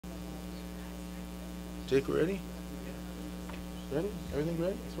Jake, we're ready? Ready? Everything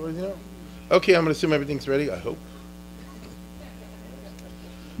ready? As far as you know? Okay, I'm going to assume everything's ready, I hope.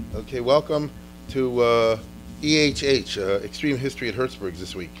 Okay, welcome to EHH, Extreme History at Hertzberg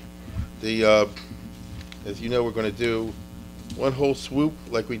this week. As you know, we're going to do one whole swoop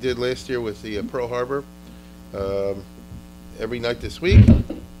like we did last year with the Pearl Harbor every night this week.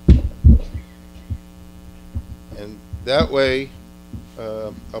 And that way,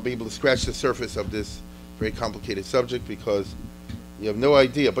 I'll be able to scratch the surface of this very complicated subject, because you have no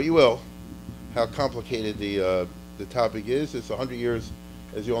idea, but you will, how complicated the topic is. It's 100 years,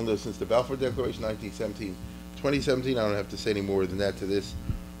 as you all know, since the Balfour Declaration, 1917, 2017. I don't have to say any more than that to this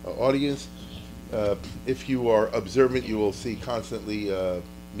audience. If you are observant, you will see constantly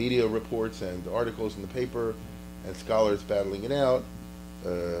media reports and articles in the paper and scholars battling it out,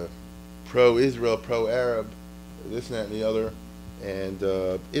 pro-Israel, pro-Arab, this and that and the other. And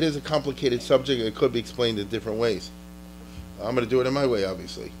it is a complicated subject. It could be explained in different ways. I'm going to do it in my way,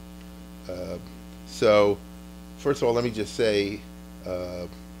 obviously. So, first of all, let me just say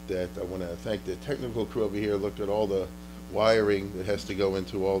that I want to thank the technical crew over here. Looked at all the wiring that has to go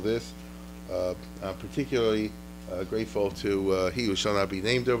into all this. I'm particularly grateful to he who shall not be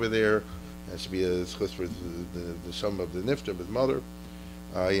named over there. That should be a schus for the shum of the nifter of his mother.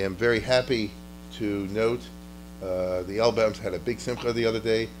 I am very happy to note the Elbams had a big simcha the other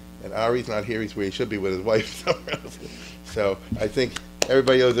day, and Ari's not here. He's where he should be with his wife somewhere else. So I think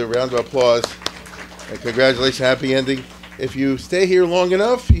everybody owes a round of applause and congratulations, happy ending. If you stay here long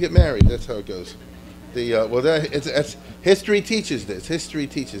enough, you get married. That's how it goes. That's history teaches this. History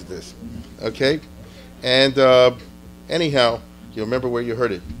teaches this. Okay, and anyhow, you'll remember where you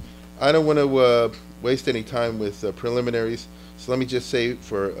heard it. I don't want to waste any time with preliminaries, so let me just say,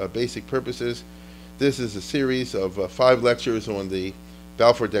 for basic purposes, this is a series of 5 lectures on the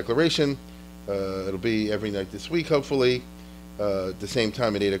Balfour Declaration. It'll be every night this week, hopefully, at the same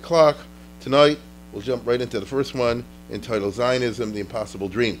time at 8 o'clock. Tonight, we'll jump right into the first one, entitled Zionism, the Impossible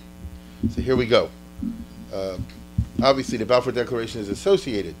Dream. So here we go. Obviously, the Balfour Declaration is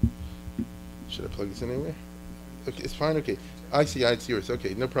associated. Should I plug this in anywhere? Okay, it's fine, okay. I see it's yours.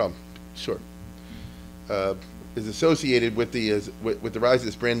 Okay, no problem. Sure. Is associated with the rise of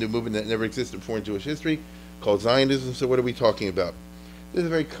this brand new movement that never existed before in Jewish history, called Zionism. So what are we talking about? This is a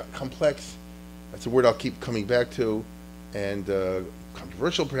very complex, that's a word I'll keep coming back to, and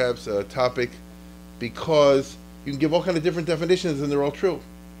controversial perhaps, topic, because you can give all kinds of different definitions and they're all true.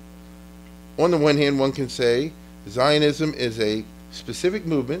 On the one hand, one can say Zionism is a specific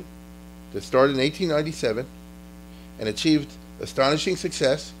movement that started in 1897 and achieved astonishing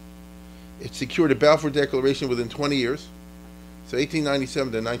success. It secured a Balfour Declaration within 20 years. So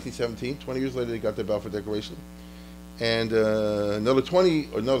 1897 to 1917, 20 years later, they got the Balfour Declaration. And another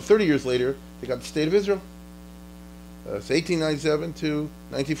 30 years later, they got the State of Israel. So 1897 to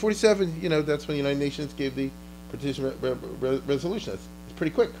 1947, you know, that's when the United Nations gave the partition resolution. It's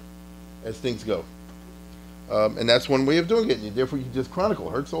pretty quick as things go. And that's one way of doing it. And therefore, you just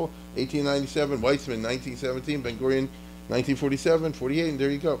chronicle. Herzl, 1897, Weizmann, 1917, Ben-Gurion, 1947, 48, and there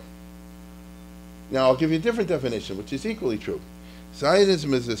you go. Now, I'll give you a different definition, which is equally true.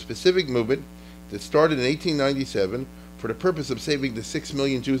 Zionism is a specific movement that started in 1897 for the purpose of saving the 6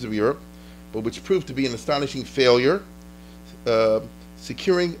 million Jews of Europe, but which proved to be an astonishing failure,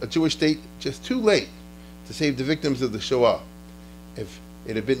 securing a Jewish state just too late to save the victims of the Shoah. If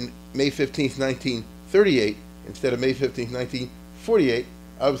it had been May 15th, 1938, instead of May 15th, 1948,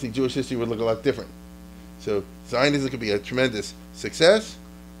 obviously Jewish history would look a lot different. So Zionism could be a tremendous success.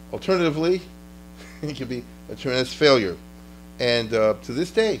 Alternatively, it could be a tremendous failure. And to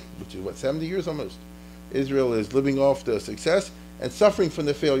this day, which is, 70 years almost, Israel is living off the success and suffering from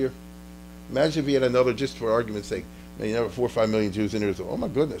the failure. Imagine if you had another, just for argument's sake, you have 4 or 5 million Jews in Israel. Oh my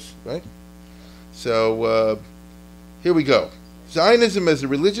goodness, right? So here we go. Zionism as a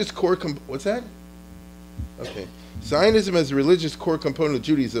religious core what's that? Okay. Zionism as a religious core component of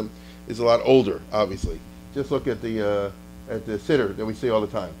Judaism is a lot older, obviously. Just look at the siddur that we see all the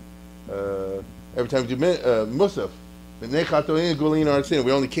time. Every time we do Musaf,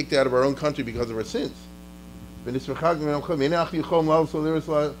 we're only kicked out of our own country because of our sins. We're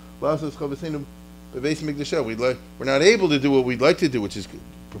not able to do what we'd like to do, which is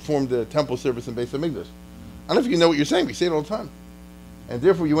perform the temple service in Beis HaMikdash. I don't know if you know what you're saying. We say it all the time. And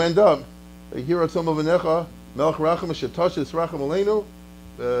therefore you end up, here are some of Anecha, Melech Racham, Shetashis Racham Aleinu,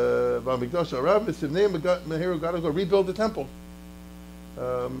 V'amikdash Arav, V'sivneim, Meheru, God will go rebuild the temple.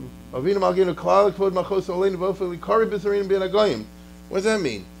 What does that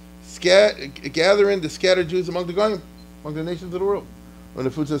mean? Gather in the scattered Jews among the Goyim, among the nations of the world.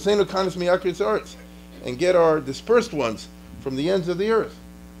 and get our dispersed ones from the ends of the earth,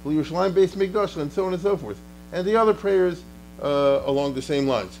 Yerushalayim-based Mikdash, and so on and so forth, and the other prayers along the same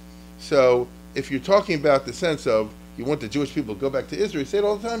lines. So if you're talking about the sense of you want the Jewish people to go back to Israel, you say it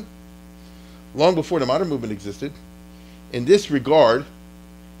all the time, long before the modern movement existed, in this regard,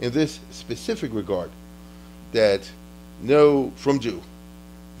 in this specific regard, that no from Jew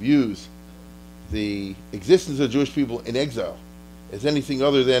views the existence of Jewish people in exile as anything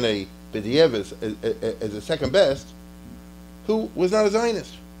other than a b'di'eves, as a second best, who was not a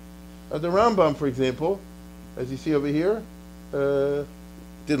Zionist. The Rambam, for example, as you see over here,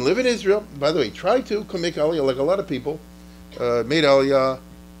 didn't live in Israel. By the way, tried to make Aliyah like a lot of people, made Aliyah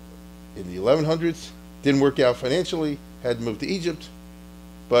in the 1100s, didn't work out financially, had to move to Egypt.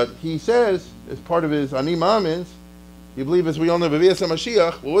 But he says, as part of his Ani Ma'amins, you believe, as we all know, B'vias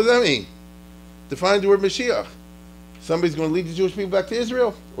HaMashiach. What does that mean? Define the word Mashiach. Somebody's going to lead the Jewish people back to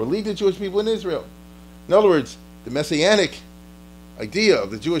Israel, or lead the Jewish people in Israel. In other words, the messianic idea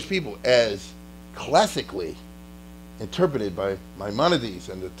of the Jewish people as classically interpreted by Maimonides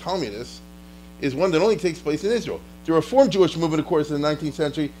and the Talmudists is one that only takes place in Israel. The Reformed Jewish movement, of course, in the 19th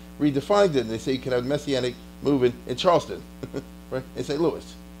century redefined it, and they say you can have messianic movement in Charleston, right, in St.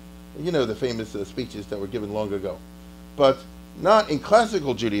 Louis. You know the famous speeches that were given long ago. But not in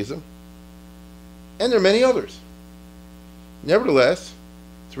classical Judaism, and there are many others. Nevertheless,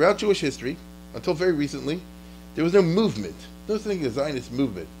 throughout Jewish history, until very recently, there was no movement, no such thing as Zionist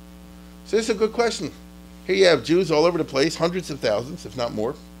movement. So this is a good question. Here you have Jews all over the place, hundreds of thousands, if not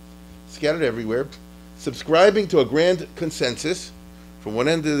more, scattered everywhere, subscribing to a grand consensus from one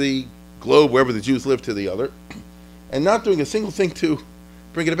end of the globe, wherever the Jews live, to the other, and not doing a single thing to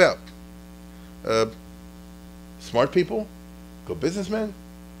bring it about. Smart people, good businessmen,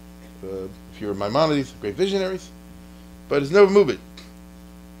 if you're Maimonides, great visionaries, but there's no movement.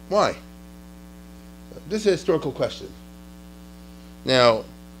 Why? This is a historical question. Now,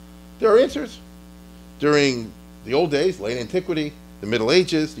 there are answers. During the old days, late antiquity, the Middle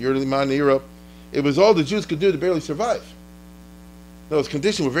Ages, the early modern era, it was all the Jews could do to barely survive. Those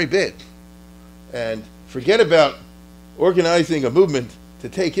conditions were very bad. And forget about organizing a movement to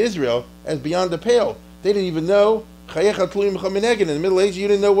take Israel as beyond the pale. They didn't even know. In the Middle Ages, you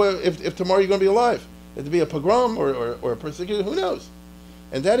didn't know if tomorrow you're going to be alive. If to be a pogrom or a persecution, who knows?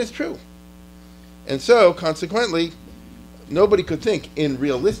 And that is true. And so, consequently, nobody could think in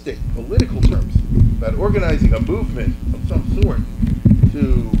realistic political terms about organizing a movement of some sort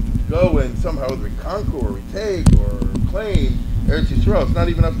to go and somehow reconquer or retake or claim Eretz Yisrael. It's not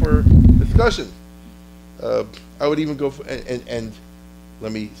even up for discussion. I would even go for, and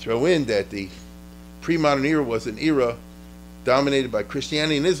let me throw in that the pre-modern era was an era dominated by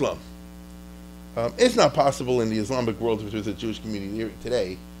Christianity and Islam. It's not possible in the Islamic world, if there's a Jewish community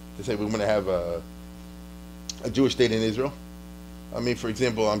today, to say we want to have a Jewish state in Israel. I mean, for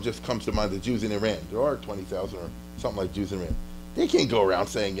example, just comes to mind the Jews in Iran. There are 20,000 or something like Jews in Iran. They can't go around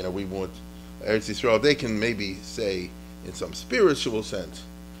saying, we want Eretz Yisrael. They can maybe say in some spiritual sense,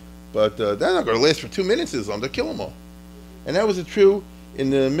 but that's not going to last for 2 minutes, Islam. They'll kill them all. And that was true in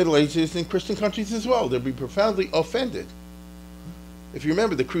the Middle Ages in Christian countries as well. They'd be profoundly offended. If you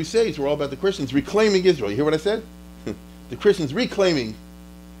remember, the Crusades were all about the Christians reclaiming Israel. You hear what I said? The Christians reclaiming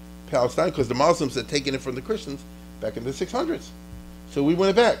Palestine because the Muslims had taken it from the Christians back in the 600s. So we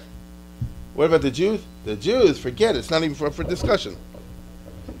went back. What about the Jews? The Jews, forget it. It's not even for discussion.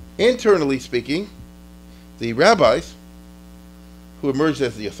 Internally speaking, the rabbis, who emerged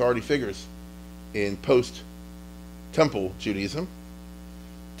as the authority figures in post-temple Judaism,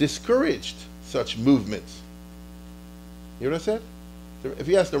 discouraged such movements. You hear what I said? If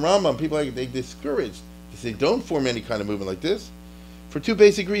you ask the Rambam, people they discouraged. They say don't form any kind of movement like this for two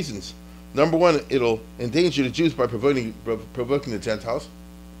basic reasons. Number one, it'll endanger the Jews by provoking the Gentiles.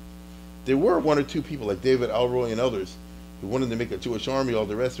 There were one or two people like David Alroy and others who wanted to make a Jewish army, all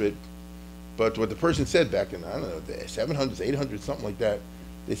the rest of it. But what the Persians said back in, the 700s, 800s, something like that,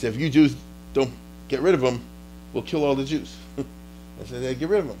 they said, if you Jews don't get rid of them, we'll kill all the Jews. I said, they get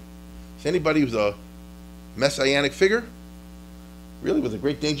rid of them. So anybody who's a messianic figure really was a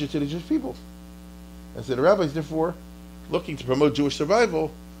great danger to the Jewish people. And so the rabbis, therefore, looking to promote Jewish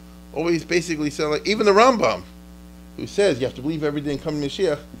survival, always basically said, like, even the Rambam, who says you have to believe everything coming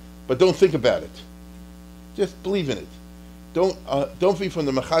Mashiach, but don't think about it. Just believe in it. Don't be from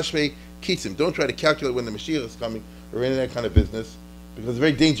the Machashvei Kitzim. Don't try to calculate when the Mashiach is coming or any of that kind of business, because it's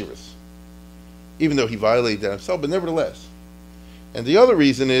very dangerous. Even though he violated that himself, but nevertheless. And the other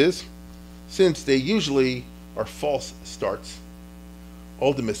reason is, since they usually are false starts,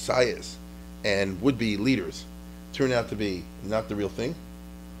 all the messiahs and would-be leaders turn out to be not the real thing.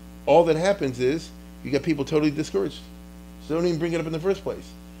 All that happens is you get people totally discouraged. So don't even bring it up in the first place.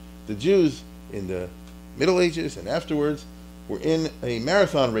 The Jews in the Middle Ages and afterwards were in a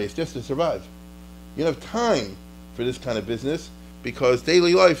marathon race just to survive. You don't have time for this kind of business because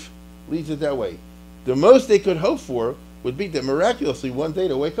daily life leads it that way. The most they could hope for would be that miraculously one day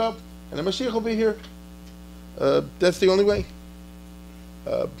to wake up and the Mashiach will be here. That's the only way.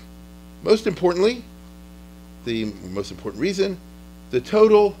 Most importantly, the most important reason, the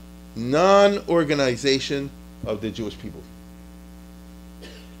total non-organization of the Jewish people.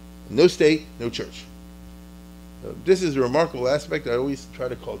 No state, no church. This is a remarkable aspect I always try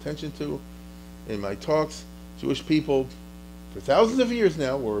to call attention to in my talks. Jewish people, for thousands of years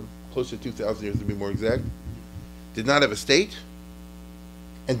now, or close to 2,000 years to be more exact, did not have a state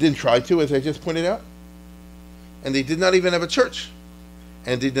and didn't try to, as I just pointed out. And they did not even have a church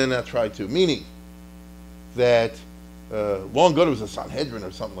and they did not try to, meaning that long ago there was a Sanhedrin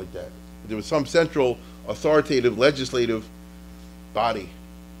or something like that. There was some central authoritative legislative body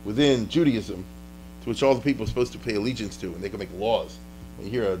within Judaism to which all the people are supposed to pay allegiance to, and they can make laws. When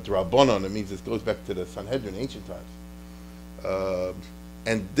you hear a drabanan, it means this goes back to the Sanhedrin in ancient times.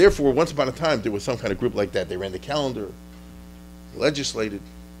 And therefore, once upon a time, there was some kind of group like that. They ran the calendar, legislated.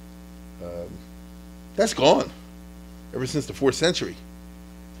 That's gone ever since the 4th century.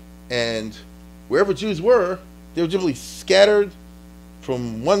 And wherever Jews were, they were generally scattered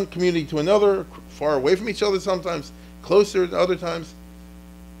from one community to another, far away from each other sometimes, closer at other times.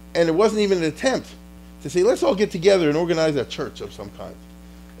 And it wasn't even an attempt to say, let's all get together and organize a church of some kind,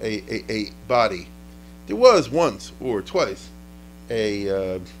 a body. There was once or twice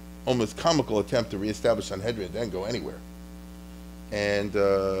a almost comical attempt to reestablish Sanhedrin. It didn't go anywhere. And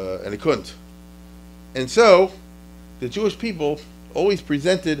it couldn't. And so the Jewish people always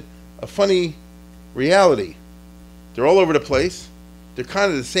presented a funny reality. They're all over the place. They're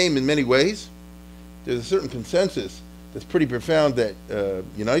kind of the same in many ways. There's a certain consensus that's pretty profound that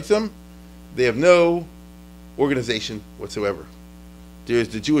unites them. They have no organization whatsoever. There's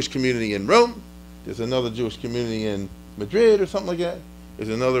the Jewish community in Rome. There's another Jewish community in Madrid or something like that. There's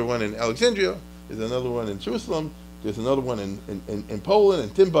another one in Alexandria. There's another one in Jerusalem. There's another one in Poland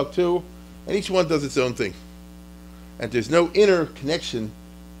and Timbuktu. And each one does its own thing. And there's no inner connection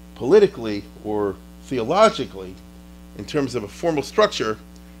politically or theologically in terms of a formal structure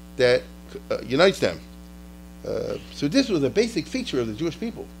that unites them. So this was a basic feature of the Jewish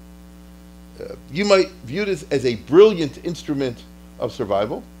people. You might view this as a brilliant instrument of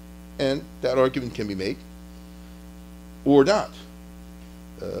survival, and that argument can be made, or not.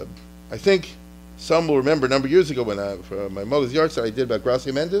 I think some will remember a number of years ago when for my mother's yard sale I did about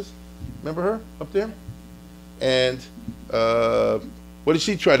Gracia Mendes. Remember her up there? And what did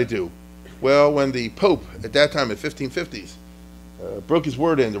she try to do? Well, when the Pope, at that time in 1550s, broke his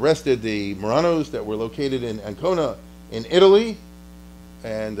word and arrested the Marranos that were located in Ancona in Italy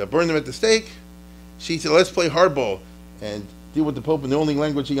and burned them at the stake, she said, let's play hardball and deal with the Pope in the only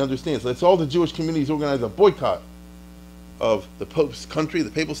language he understands. Let's all the Jewish communities organize a boycott of the Pope's country, the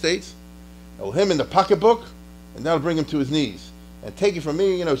Papal States. I'll him in the pocketbook, and that'll bring him to his knees. And take it from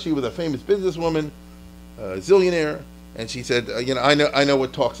me, you know, she was a famous businesswoman, zillionaire, and she said, you know, I know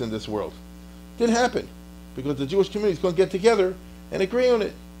what talks in this world. Didn't happen, because the Jewish community is going to get together and agree on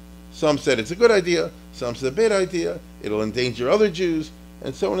it. Some said it's a good idea, some said a bad idea, it'll endanger other Jews,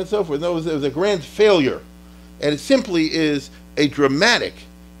 and so on and so forth. No, it was a grand failure. And it simply is a dramatic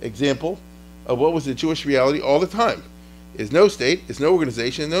example of what was the Jewish reality all the time. It's no state, it's no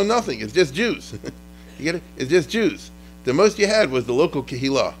organization, no nothing. It's just Jews. You get it? It's just Jews. The most you had was the local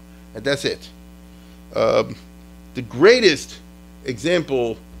kehillah, and that's it. The greatest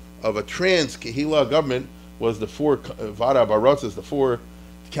example of a trans kehillah government was the four Vada Barotzas, the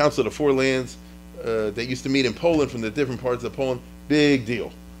Council of the Four Lands that used to meet in Poland from the different parts of Poland. Big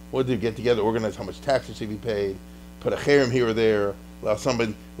deal. What did they get together, organize how much taxes should be paid, put a cherem here or there, allow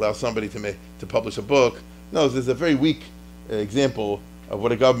somebody to publish a book. No, this is a very weak example of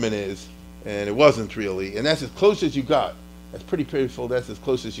what a government is, and it wasn't really. And that's as close as you got. That's pretty pitiful. That's as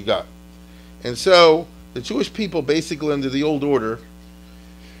close as you got. And so the Jewish people, basically under the old order,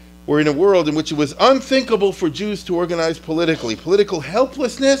 were in a world in which it was unthinkable for Jews to organize politically. Political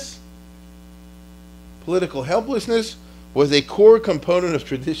helplessness was a core component of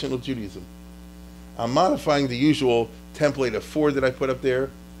traditional Judaism. I'm modifying the usual template of 4 that I put up there,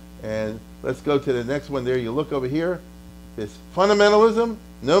 and let's go to the next one there. You look over here. This fundamentalism,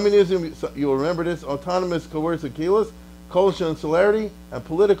 nominalism, you'll remember this, autonomous coercive kilos, coalition and solidarity, and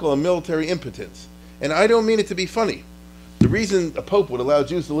political and military impotence. And I don't mean it to be funny. The reason a pope would allow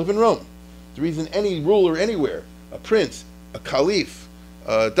Jews to live in Rome, the reason any ruler anywhere, a prince, a caliph,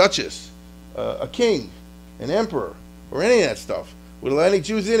 a duchess, a king, an emperor, or any of that stuff. What allowing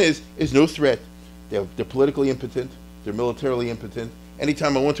Jews in is no threat. They're politically impotent. They're militarily impotent.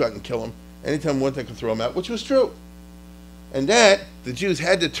 Anytime I want to, I can kill them. Anytime I want to, I can throw them out, which was true. And that, the Jews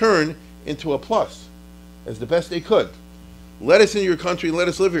had to turn into a plus as the best they could. Let us in your country, let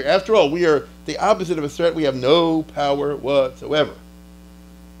us live here. After all, we are the opposite of a threat. We have no power whatsoever.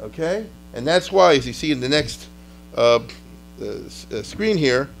 Okay? And that's why, as you see in the next screen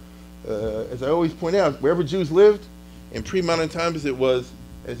here, as I always point out, wherever Jews lived, in pre-modern times, it was,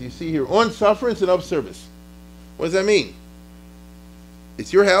 as you see here, on sufferance and of service. What does that mean?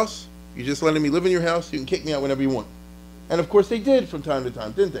 It's your house. You're just letting me live in your house. You can kick me out whenever you want. And of course they did from time to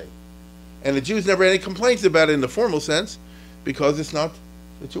time, didn't they? And the Jews never had any complaints about it in the formal sense, because it's not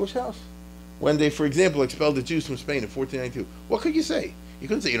the Jewish house. When they, for example, expelled the Jews from Spain in 1492, what could you say? You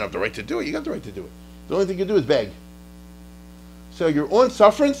couldn't say you don't have the right to do it. You got the right to do it. The only thing you do is beg. So you're on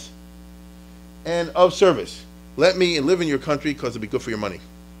sufferance and of service. Let me live in your country because it'll be good for your money.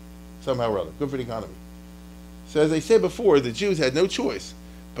 Somehow or other. Good for the economy. So as I said before, the Jews had no choice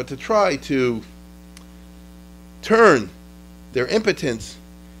but to try to turn their impotence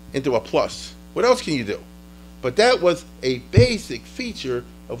into a plus. What else can you do? But that was a basic feature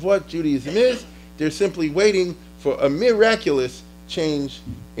of what Judaism is. They're simply waiting for a miraculous change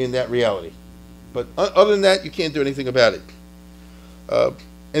in that reality. But other than that, you can't do anything about it.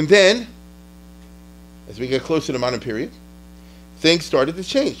 And then, as we get closer to the modern period, things started to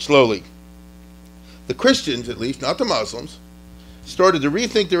change slowly. The Christians, at least, not the Muslims, started to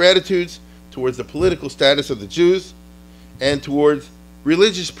rethink their attitudes towards the political status of the Jews and towards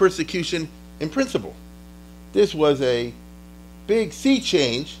religious persecution in principle. This was a big sea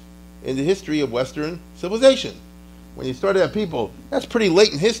change in the history of Western civilization. When you started to have people, that's pretty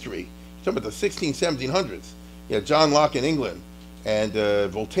late in history. You're talking about the 1700s. You had John Locke in England and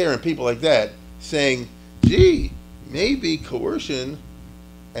Voltaire and people like that saying, gee, maybe coercion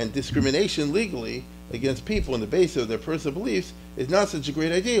and discrimination legally against people on the basis of their personal beliefs is not such a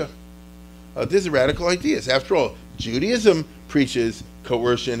great idea. These are radical ideas. After all, Judaism preaches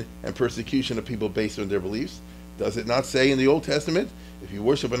coercion and persecution of people based on their beliefs. Does it not say in the Old Testament, if you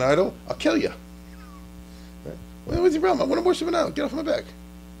worship an idol, I'll kill you? Right? Well, what's your problem? I want to worship an idol. Get off my back.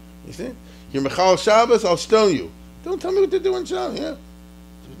 You see? You're Mechal Shabbos, I'll stone you. Don't tell me what to do in Shabbos. Yeah?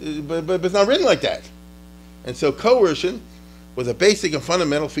 But it's not written like that. And so coercion was a basic and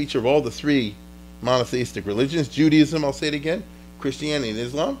fundamental feature of all the three monotheistic religions. Judaism, I'll say it again, Christianity and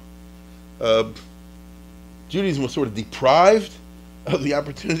Islam. Judaism was sort of deprived of the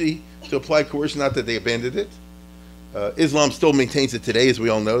opportunity to apply coercion, not that they abandoned it. Islam still maintains it today, as we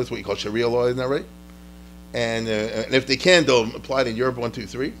all know. It's what you call Sharia law, isn't that right? And if they can, they'll apply it in Europe, 1, 2,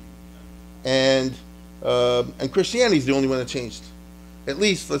 3. And Christianity is the only one that changed. At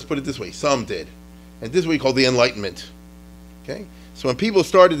least, let's put it this way, some did. And this is what we call the Enlightenment. Okay? So when people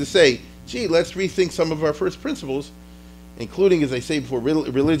started to say, gee, let's rethink some of our first principles, including, as I say before,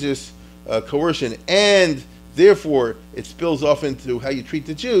 religious coercion, and therefore it spills off into how you treat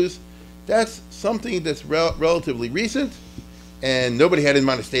the Jews, that's something that's relatively recent, and nobody had in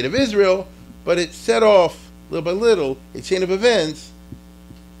mind the state of Israel, but it set off, little by little, a chain of events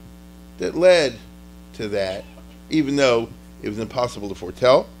that led to that, even though it was impossible to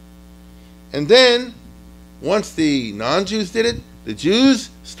foretell. And then, once the non-Jews did it, the Jews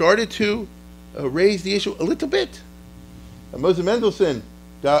started to raise the issue a little bit. Moses Mendelssohn,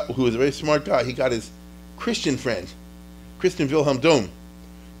 who was a very smart guy, he got his Christian friend, Christian Wilhelm Dohm,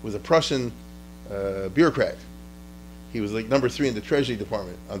 who was a Prussian bureaucrat. He was like number 3 in the Treasury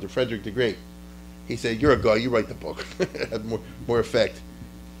Department under Frederick the Great. He said, you're a guy, you write the book. It had more effect.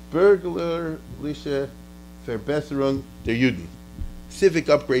 Bürgerliche Verbesserung der Juden. Civic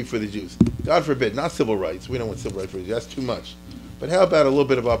upgrade for the Jews. God forbid, not civil rights. We don't want civil rights for the Jews. That's too much. But how about a little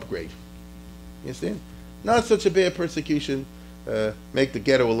bit of upgrade? You understand? Not such a bad persecution. Make the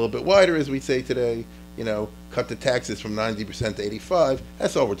ghetto a little bit wider, as we say today. You know, cut the taxes from 90% to 85%.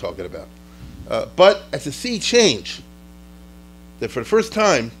 That's all we're talking about. But as a sea change, that for the first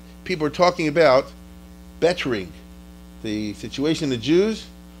time, people are talking about bettering the situation of the Jews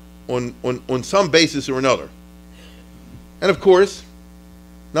on some basis or another. And of course,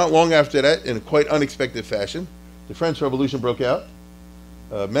 not long after that, in a quite unexpected fashion, the French Revolution broke out.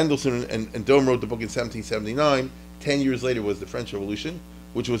 Mendelssohn and Dohm wrote the book in 1779. 10 years later was the French Revolution,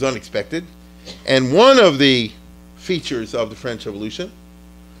 which was unexpected. And one of the features of the French Revolution,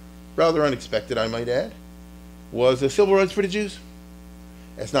 rather unexpected I might add, was the civil rights for the Jews.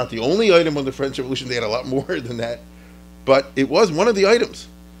 That's not the only item on the French Revolution. They had a lot more than that. But it was one of the items.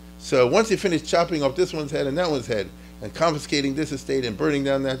 So once you finish chopping off this one's head and that one's head, and confiscating this estate and burning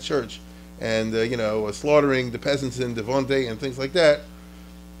down that church, and slaughtering the peasants in Devonte and things like that.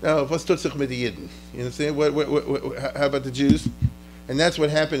 Now, was tut sich mit the Yidden? You understand? How about the Jews? And that's what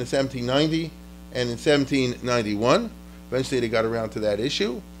happened in 1790 and in 1791. Eventually, they got around to that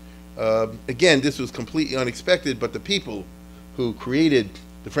issue. Again, this was completely unexpected, but the people who created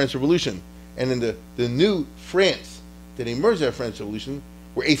the French Revolution and in the new France that emerged out of the French Revolution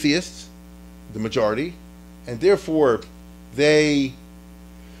were atheists, the majority, and therefore they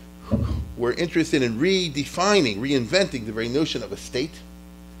were interested in reinventing the very notion of a state.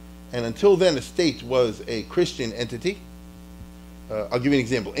 And until then, a state was a Christian entity. I'll give you an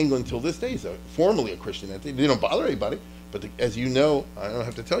example. England, till this day, is formally a Christian entity. They don't bother anybody, but as you know, I don't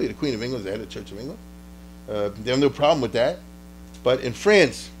have to tell you, the Queen of England is the head of the Church of England. They have no problem with that. But in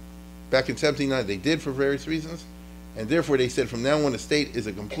France, back in 1790, they did for various reasons, and therefore they said from now on, the state is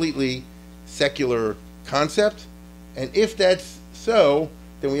a completely secular concept. And if that's so,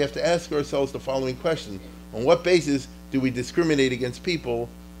 then we have to ask ourselves the following question: on what basis do we discriminate against people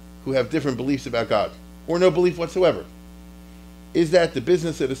who have different beliefs about God, or no belief whatsoever? Is that the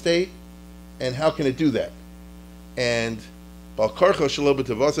business of the state, and how can it do that? And Balkarcha Shelo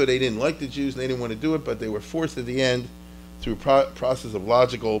B'Tavaso, they didn't like the Jews, and they didn't want to do it, but they were forced at the end, through process of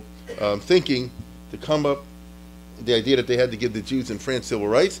logical thinking, to come up with the idea that they had to give the Jews in France civil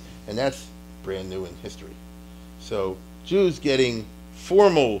rights, and that's brand new in history. So Jews getting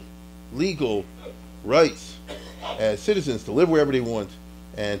formal, legal rights as citizens to live wherever they want,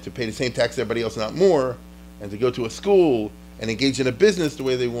 and to pay the same tax as everybody else, not more, and to go to a school and engage in a business the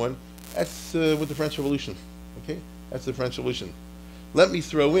way they want. That's with the French Revolution. Okay, that's the French Revolution. Let me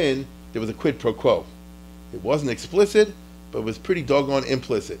throw in, there was a quid pro quo. It wasn't explicit, but it was pretty doggone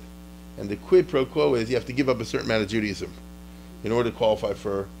implicit. And the quid pro quo is you have to give up a certain amount of Judaism in order to qualify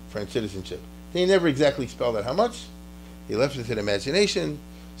for French citizenship. They never exactly spelled out how much. He left it to the imagination.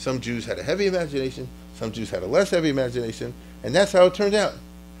 Some Jews had a heavy imagination. Some Jews had a less heavy imagination. And that's how it turned out.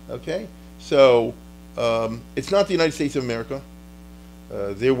 Okay? So, it's not the United States of America.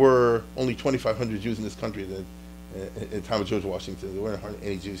 There were only 2,500 Jews in this country at the time of George Washington. There weren't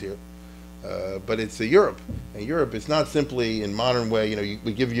any Jews here. But it's Europe. And Europe is not simply in modern way,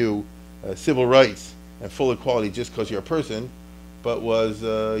 we give you civil rights and full equality just because you're a person, but was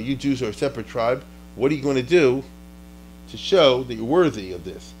you Jews are a separate tribe. What are you going to do to show that you're worthy of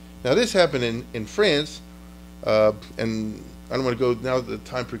this? Now, this happened in France, and I don't want to go now that the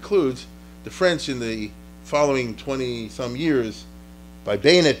time precludes. The French in the following 20-some years, by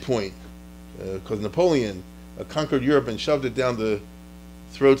bayonet point, because Napoleon conquered Europe and shoved it down the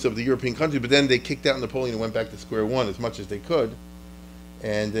throats of the European countries, but then they kicked out Napoleon and went back to square one as much as they could.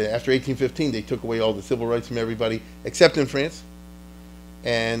 And after 1815, they took away all the civil rights from everybody, except in France.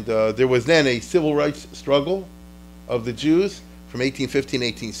 And there was then a civil rights struggle of the Jews from 1815 to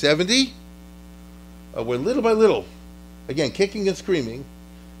 1870, where little by little, again, kicking and screaming,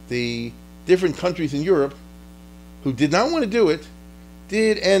 the different countries in Europe who did not want to do it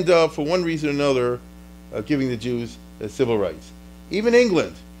did end up, for one reason or another, giving the Jews civil rights. Even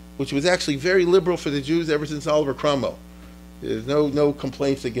England, which was actually very liberal for the Jews ever since Oliver Cromwell. There's no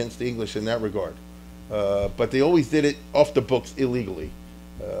complaints against the English in that regard. But they always did it off the books illegally.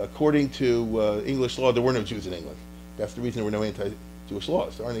 According to English law, there were no Jews in England. That's the reason there were no anti-Jewish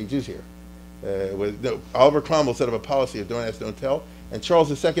laws. There aren't any Jews here. Oliver Cromwell set up a policy of don't ask, don't tell, and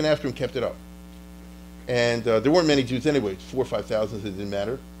Charles II after him kept it up. And there weren't many Jews anyway, 4,000 or 5,000, so it didn't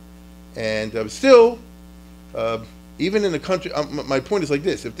matter. And still, even in the country, my point is like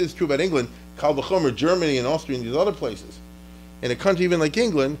this: if this is true about England, Kal v'chomer, Germany and Austria and these other places, in a country even like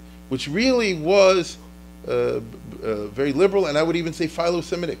England, which really was very liberal, and I would even say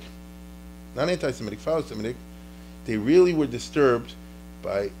philo-Semitic, not anti-Semitic, philo-Semitic, they really were disturbed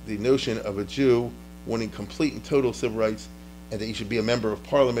by the notion of a Jew wanting complete and total civil rights, and that you should be a member of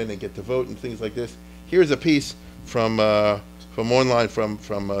parliament and get to vote and things like this. Here's a piece from online from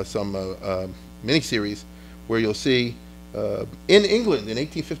some miniseries where you'll see in England in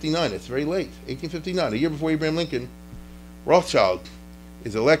 1859, it's very late, 1859, a year before Abraham Lincoln, Rothschild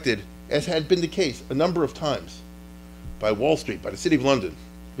is elected, as had been the case a number of times, by Wall Street, by the City of London,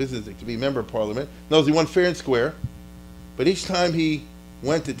 visiting to be a member of Parliament. Knows he won fair and square, but each time he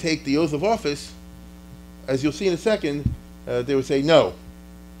went to take the oath of office, as you'll see in a second, they would say no,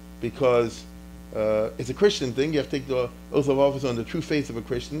 because it's a Christian thing. You have to take the oath of office on the true faith of a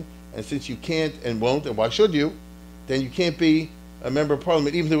Christian, and since you can't and won't, and why should you, then you can't be a member of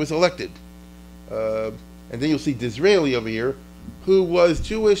Parliament, even though it was elected. And then you'll see Disraeli over here, who was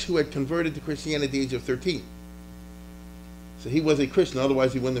Jewish, who had converted to Christianity at the age of 13. So he was a Christian,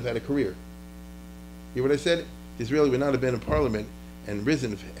 otherwise he wouldn't have had a career. Hear what I said? Disraeli would not have been in Parliament and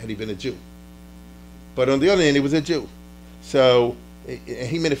risen had he been a Jew. But on the other hand, he was a Jew. So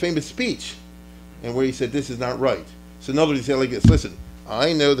he made a famous speech, and where he said, this is not right. So in other words, he said like this, listen,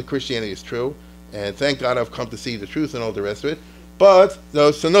 I know that Christianity is true, and thank God I've come to see the truth and all the rest of it. But,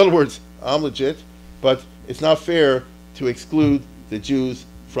 no, so in other words, I'm legit, but it's not fair to exclude the Jews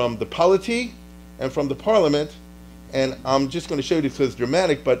from the polity and from the parliament. And I'm just going to show you this because it's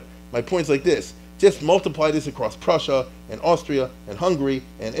dramatic, but my point's like this. Just multiply this across Prussia and Austria and Hungary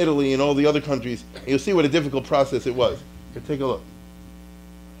and Italy and all the other countries, and you'll see what a difficult process it was. Here, take a look.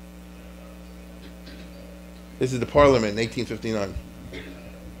 This is the parliament in 1859.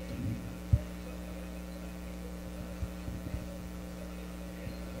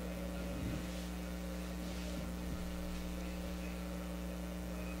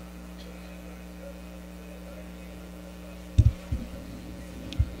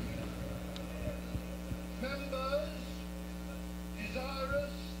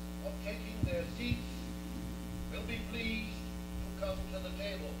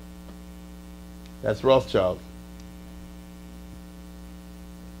 That's Rothschild.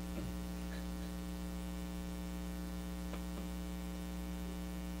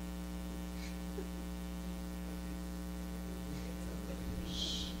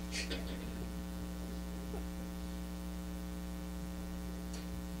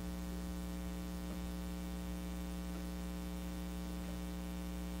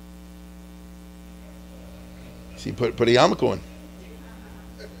 See, put a yarmulke on.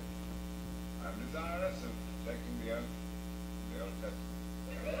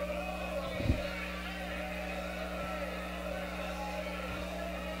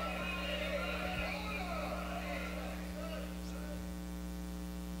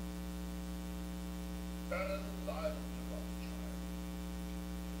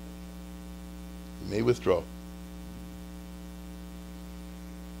 You may withdraw.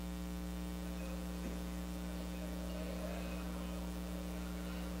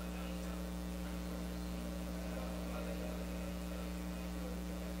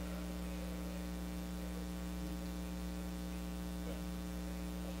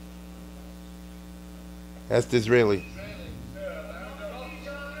 That's Disraeli.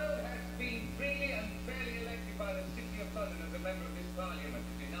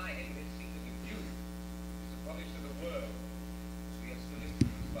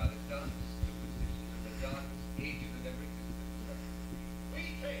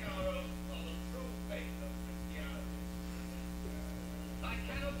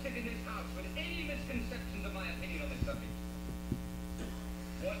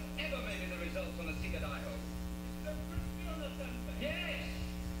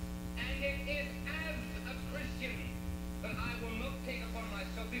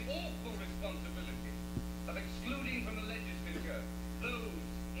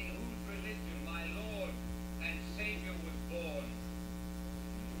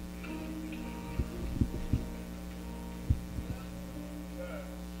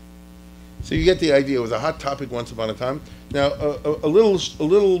 So you get the idea. It was a hot topic once upon a time. Now, a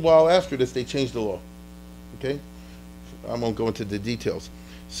little while after this, they changed the law. Okay, I won't go into the details.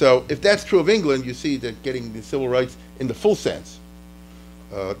 So if that's true of England, you see that getting the civil rights in the full sense.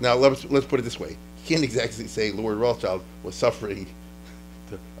 Now let's put it this way: you can't exactly say Lord Rothschild was suffering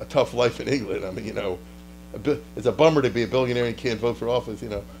a tough life in England. I mean, you know, it's a bummer to be a billionaire and can't vote for office, you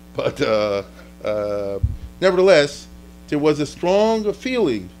know. But nevertheless, there was a strong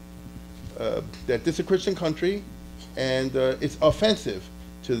feeling that this is a Christian country, and it's offensive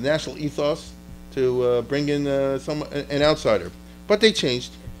to the national ethos to bring in an outsider. But they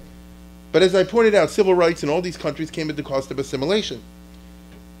changed. But as I pointed out, civil rights in all these countries came at the cost of assimilation.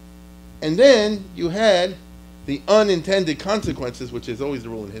 And then you had the unintended consequences, which is always the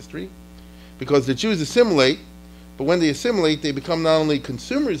rule in history, because the Jews assimilate, but when they assimilate, they become not only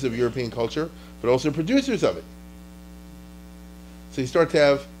consumers of European culture, but also producers of it. So you start to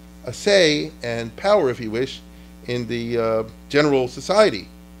have a say and power, if you wish, in the general society.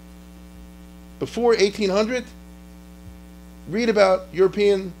 Before 1800, read about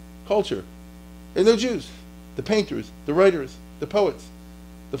European culture. There are no Jews. The painters, the writers, the poets,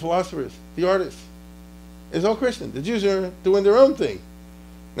 the philosophers, the artists. It's all Christian. The Jews are doing their own thing.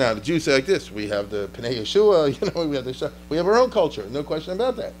 Now, the Jews say like this: we have the Pnei Yeshua, you know, we have our own culture. No question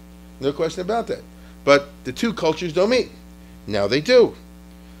about that. No question about that. But the two cultures don't meet. Now they do.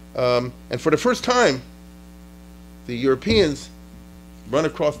 And for the first time, the Europeans run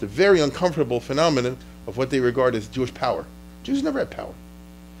across the very uncomfortable phenomenon of what they regard as Jewish power. Jews never had power.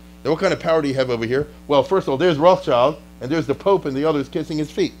 Now, what kind of power do you have over here? Well, first of all, there's Rothschild, and there's the Pope, and the others kissing his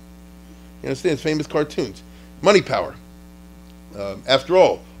feet. You understand? Famous cartoons. Money power. After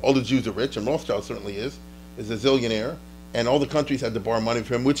all the Jews are rich, and Rothschild certainly is a zillionaire, and all the countries had to borrow money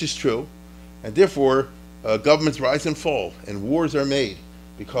from him, which is true. And therefore, governments rise and fall, and wars are made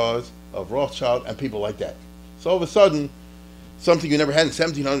because of Rothschild and people like that. So all of a sudden, something you never had in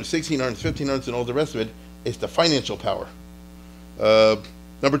 1700s, 1600s, 1500s, and all the rest of it is the financial power.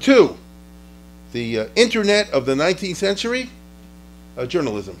 Number two, the internet of the 19th century,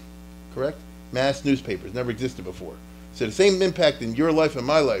 journalism, correct? Mass newspapers, never existed before. So the same impact in your life and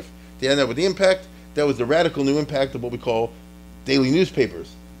my life, they end up with the impact, that was the radical new impact of what we call daily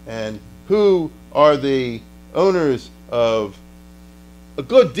newspapers. And who are the owners of a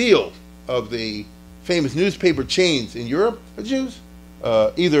good deal of the famous newspaper chains in Europe? The Jews.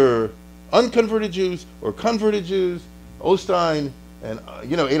 Either unconverted Jews or converted Jews. Osstein and,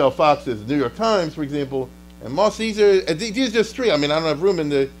 Adolph Fox's New York Times, for example, and Moss. These are just three. I mean, I don't have room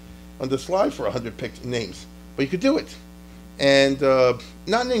on the slide for 100 names, but you could do it. And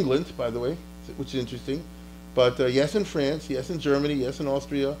not in England, by the way, which is interesting, but yes in France, yes in Germany, yes in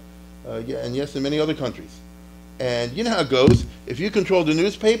Austria, and yes in many other countries. And you know how it goes. If you control the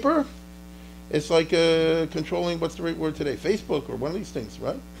newspaper, it's like controlling, what's the right word today, Facebook or one of these things,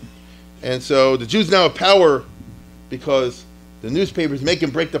 right? And so the Jews now have power because the newspapers make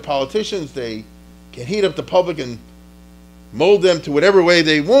and break the politicians. They can heat up the public and mold them to whatever way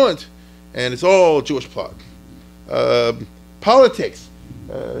they want, and it's all Jewish plot. Politics.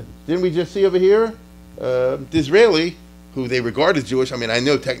 Didn't we just see over here? Disraeli, who they regard as Jewish, I mean, I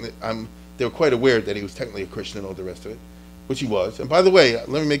know they were quite aware that he was technically a Christian and all the rest of it, which he was. And by the way,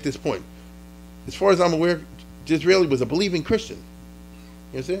 let me make this point. As far as I'm aware, Disraeli was a believing Christian.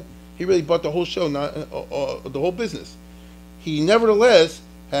 You understand? He really bought the whole show, the whole business. He nevertheless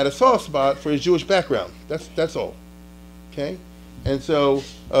had a soft spot for his Jewish background. That's all. Okay? And so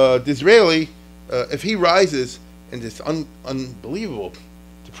Disraeli, if he rises in this unbelievable,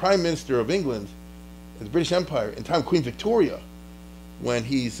 the Prime Minister of England, the British Empire, in time of Queen Victoria, when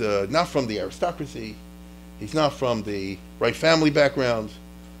he's not from the aristocracy, he's not from the right family background,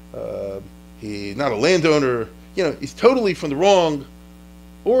 he's not a landowner, he's totally from the wrong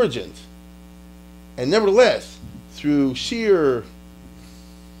origins. And nevertheless, through sheer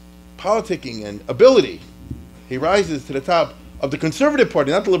politicking and ability, he rises to the top of the Conservative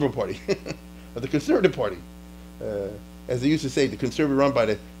Party, not the Liberal Party, of the Conservative Party. As they used to say, the Conservative run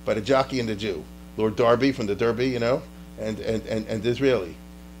by the jockey and the Jew, Lord Derby from the Derby, and Disraeli.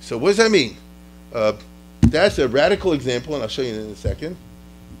 So what does that mean? That's a radical example, and I'll show you in a second,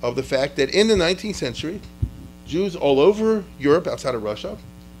 of the fact that in the 19th century, Jews all over Europe, outside of Russia,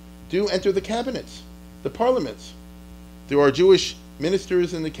 do enter the cabinets, the parliaments. There are Jewish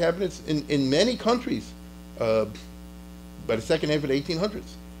ministers in the cabinets in many countries by the second half of the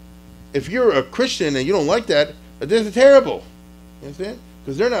 1800s. If you're a Christian and you don't like that, this is terrible. You understand?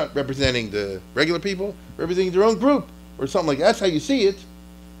 Because they're not representing the regular people, representing their own group or something like that. That's how you see it.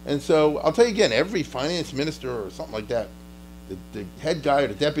 And so I'll tell you again, every finance minister or something like that, the head guy or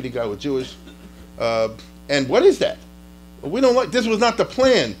the deputy guy was Jewish. And what is that? Well, we don't like, this was not the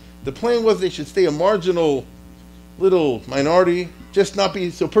plan. The plan was they should stay a marginal little minority, just not be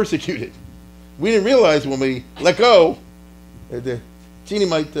so persecuted. We didn't realize when we let go, the genie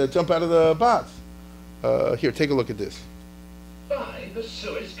might jump out of the box. Here, take a look at this. By the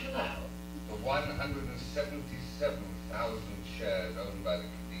Suez Canal. For 177,000 shares owned by the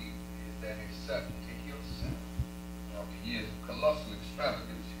Khedive, is there any certainty yourself? After years of colossal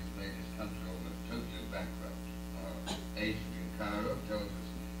extravagance, he's made his country almost totally bankrupt. Our agent in Cairo tells us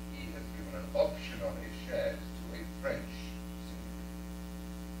he has given an option on his shares to a French syndicate.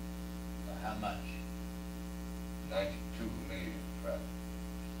 For how much? 92 million francs.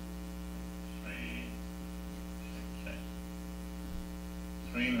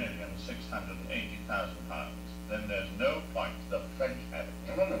 3,680,000 pounds. Then there's no point the French having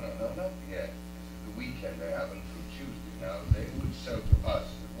it. No, not yet. This is the weekend. They have until Tuesday now. They would sell to us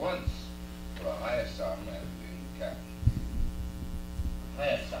at once for a higher sum and in cash.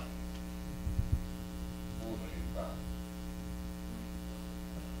 Higher sum. 4 million pounds.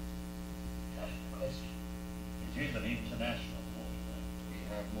 That's the question. It is an international war. We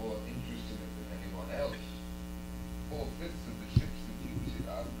have more interest in it than anyone else. 4/5 of the ships that use it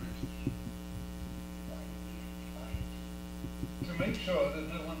are British. To make sure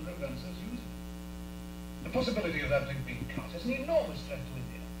that no one prevents us using it. The possibility of that link being cut is an enormous threat to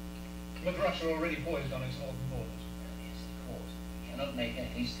India, with Russia already poised on its northern borders. Yes, of course. We cannot make a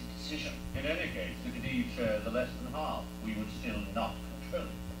hasty decision. In any case, the Khedive shares are less than half. We would still not control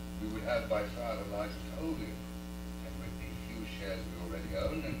it. We would have by far the largest holding. And with the few shares we already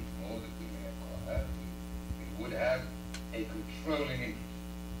own and more that we may acquire, we would have a controlling interest.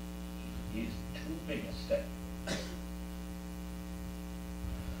 It is too big a step. If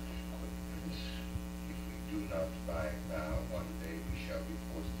we do not buy it now, one day we shall be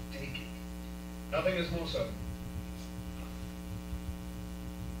forced to take it. Nothing is more certain.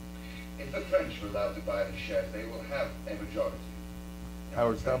 If the French are allowed to buy the shares, they will have a majority.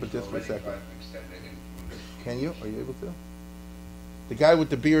 Howard, stop it just for a Already second. trying to extend their influence. Can you? Are you able to? The guy with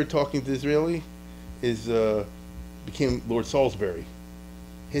the beard talking to the Israeli is became Lord Salisbury.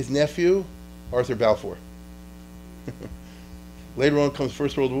 His nephew, Arthur Balfour. Later on comes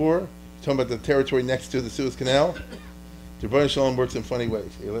First World War. Talking about the territory next to the Suez Canal. The Rebbeinu Shalom works in funny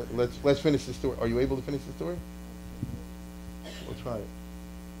ways. Hey, let's finish the story. Are you able to finish the story? We'll try it.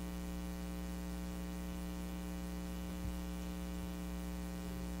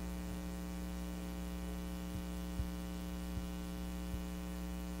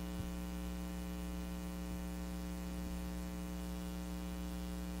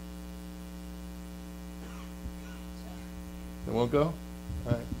 It won't go?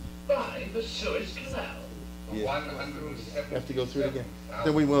 All right. By the Suez Canal. Yeah. 177,000 Have to go through it again.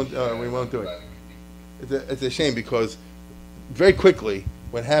 Then we won't do it. It's a shame because very quickly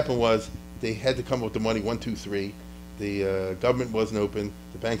what happened was they had to come up with the money, 1, 2, 3. The government wasn't open,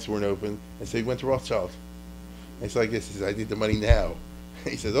 the banks weren't open, and so he went to Rothschild. And it's like this, he says, I need the money now.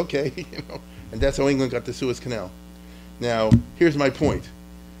 He says, okay, and that's how England got the Suez Canal. Now, here's my point.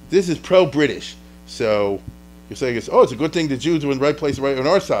 This is pro-British, so you're saying, oh, it's a good thing the Jews were in the right place, right on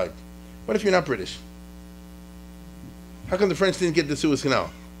our side. What if you're not British? How come the French didn't get the Suez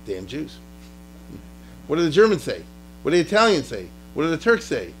Canal? Damn Jews. What do the Germans say? What do the Italians say? What do the Turks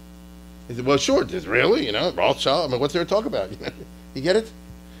say? They said, well, sure, Disraeli, Rothschild. I mean, what's there to talk about? You get it?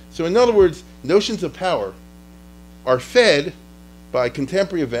 So in other words, notions of power are fed by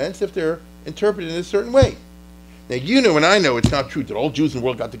contemporary events if they're interpreted in a certain way. Now, you know and I know it's not true that all Jews in the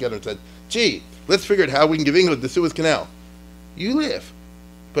world got together and said, gee, let's figure out how we can give England the Suez Canal. You live.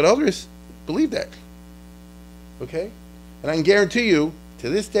 But others believe that. Okay? And I can guarantee you, to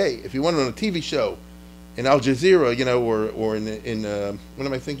this day, if you went on a TV show in Al Jazeera, or in what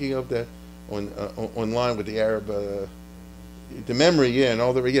am I thinking of, online with the Arab, the memory, yeah, and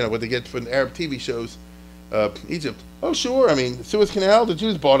all the, what they get from Arab TV shows, Egypt. Oh, sure, I mean, the Suez Canal, the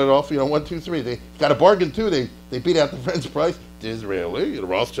Jews bought it off, 1, 2, 3. They got a bargain, too. They beat out the French price. Disraeli,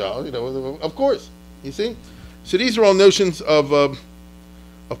 Rothschild, of course, you see? So these are all notions of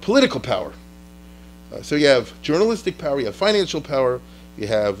political power. So you have journalistic power, you have financial power, you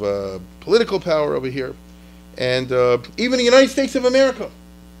have political power over here, and even the United States of America,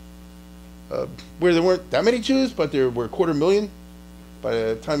 where there weren't that many Jews, but there were 250,000 by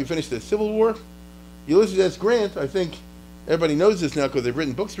the time you finished the Civil War. Ulysses S. Grant, I think everybody knows this now because they've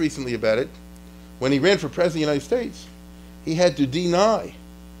written books recently about it. When he ran for president of the United States, he had to deny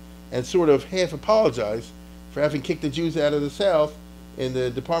and sort of half apologize for having kicked the Jews out of the South in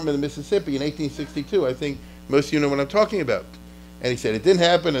the Department of Mississippi in 1862. I think most of you know what I'm talking about. And he said, it didn't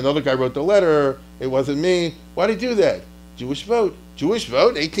happen. Another guy wrote the letter. It wasn't me. Why did he do that? Jewish vote. Jewish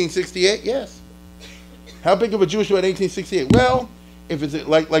vote? 1868? Yes. How big of a Jewish vote in 1868? Well, if it's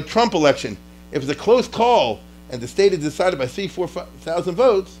like Trump election, if it's a close call and the state is decided by 3,000-4,000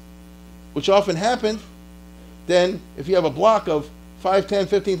 votes, which often happened, then if you have a block of 5, 10,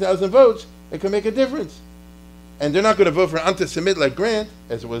 15,000 votes, it can make a difference. And they're not going to vote for an anti-Semite like Grant,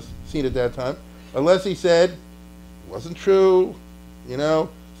 as it was seen at that time, unless he said it wasn't true,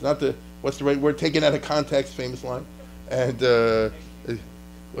 it's not what's the right word, taken out of context, famous line. And so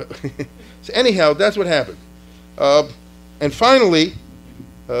anyhow, that's what happened. And finally,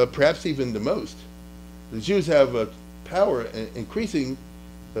 perhaps even the most, the Jews have power, increasing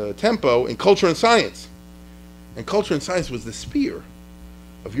tempo in culture and science. And culture and science was the spear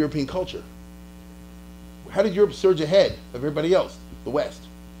of European culture. How did Europe surge ahead of everybody else? The West.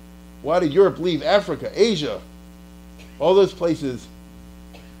 Why did Europe leave Africa, Asia, all those places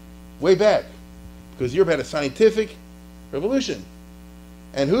way back? Because Europe had a scientific revolution.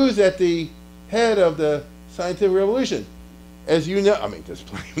 And who's at the head of the scientific revolution? As you know, I mean, there's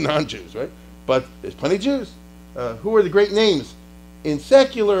plenty of non-Jews, right? But there's plenty of Jews. Who are the great names in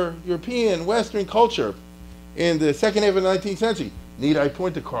secular European Western culture in the second half of the 19th century? Need I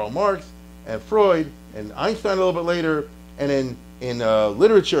point to Karl Marx and Freud and Einstein a little bit later, and in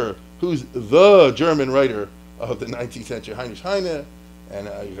literature, who's the German writer of the 19th century, Heinrich Heine, and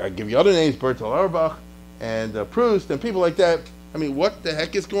I give you other names, Bertolt Auerbach, and Proust, and people like that. I mean, what the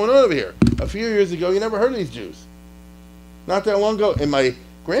heck is going on over here? A few years ago, you never heard of these Jews. Not that long ago, in my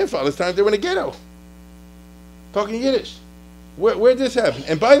grandfather's time, they were in a ghetto, talking Yiddish. Where did this happen?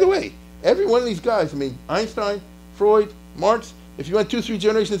 And by the way, every one of these guys, I mean, Einstein, Freud, Marx, if you went 2-3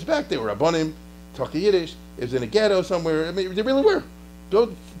 generations back, they were Rabbanim, talking Yiddish. It was in a ghetto somewhere. I mean, they really were.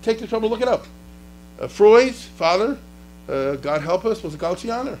 Go take the trouble, look it up. Freud's father, God help us, was a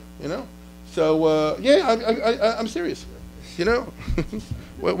Galcianer, you know. So, I'm serious, you know.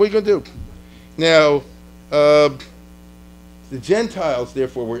 What are we going to do? Now, the Gentiles,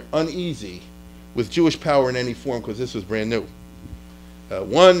 therefore, were uneasy with Jewish power in any form because this was brand new.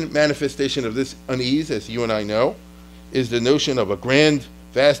 One manifestation of this unease, as you and I know, is the notion of a grand,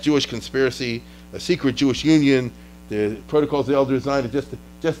 vast Jewish conspiracy, a secret Jewish union. The Protocols of the Elder Design are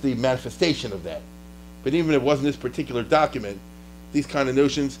just the manifestation of that. But even if it wasn't this particular document, these kind of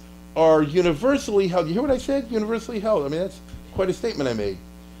notions are universally held. You hear what I said? Universally held. I mean, that's quite a statement I made.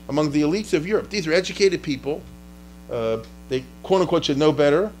 Among the elites of Europe. These are educated people. They, quote-unquote, should know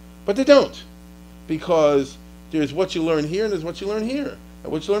better, but they don't. Because there's what you learn here and there's what you learn here.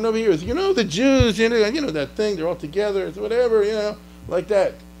 And what you learn over here is, you know, the Jews, you know that thing, they're all together, it's whatever, you know, like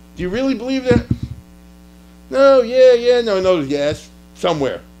that. Do you really believe that? No, no, yes,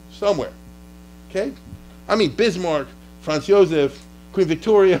 somewhere. Okay? I mean, Bismarck, Franz Josef, Queen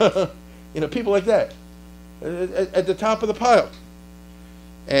Victoria, you know, people like that. At the top of the pile.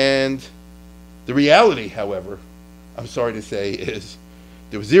 And the reality, however, I'm sorry to say, is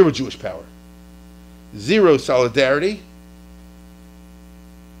there was zero Jewish power. Zero solidarity,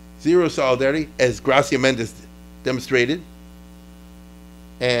 as Gracia Mendes demonstrated.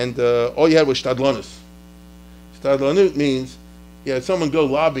 And all you had was Stadlanus. Stadlanut means you had someone go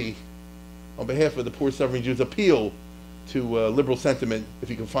lobby on behalf of the poor suffering Jews, appeal to liberal sentiment if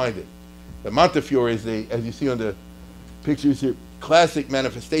you can find it. The Montefiore is, as you see on the pictures here, classic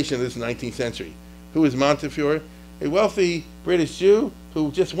manifestation of this 19th century. Who is Montefiore? A wealthy British Jew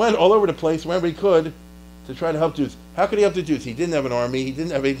who just went all over the place wherever he could to try to help Jews. How could he help the Jews? He didn't have an army. He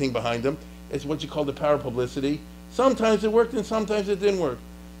didn't have anything behind him. It's what you call the power publicity. Sometimes it worked and sometimes it didn't work.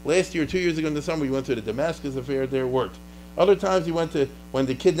 Last year, 2 years ago in the summer, he went to the Damascus affair. There it worked. Other times he went to when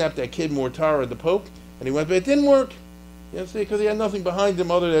they kidnapped that kid Mortara, the Pope, and he went, but it didn't work. You know, because he had nothing behind him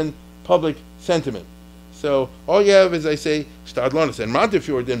other than public sentiment. So all you have is, I say, Stadlanus. And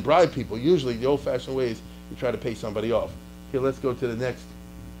Montefiore didn't bribe people. Usually the old-fashioned way is you try to pay somebody off. Here, let's go to the next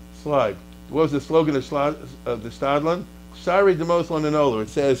slide. What was the slogan of the Stadlan? Shari demos lananolo. It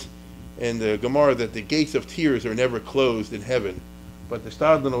says in the Gemara that the gates of tears are never closed in heaven. But the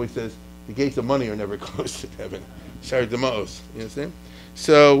Stadlan always says the gates of money are never closed in heaven. Shari demos. You understand?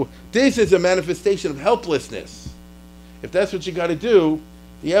 So this is a manifestation of helplessness. If that's what you got to do,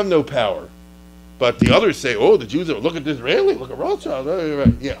 you have no power. But the others say, oh, the Jews are, look at Disraeli, look at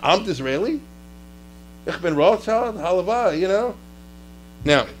Rothschild. Yeah, I'm Disraeli. Ich bin Rothschild, halavai, you know.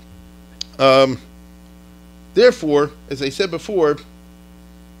 Now, therefore, as I said before,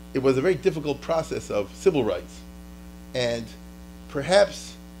 it was a very difficult process of civil rights. And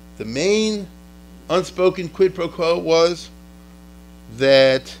perhaps the main unspoken quid pro quo was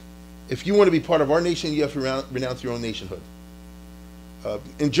that if you want to be part of our nation, you have to renounce your own nationhood.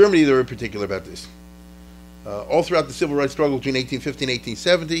 In Germany, they were particular about this. All throughout the civil rights struggle between 1850 and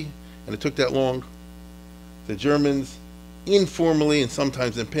 1870, and it took that long, the Germans, informally and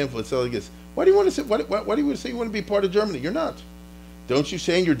sometimes in pamphlets, said like this: why do you want to say? Why do you say you want to be part of Germany? You're not. Don't you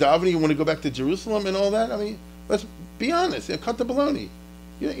say in your davening you want to go back to Jerusalem and all that? I mean, let's be honest. You know, cut the baloney.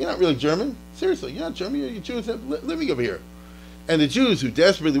 You're not really German. Seriously, you're not German. You're Jews living over here. And the Jews who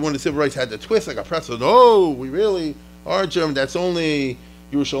desperately wanted civil rights had to twist like a pretzel. No, we really are German. That's only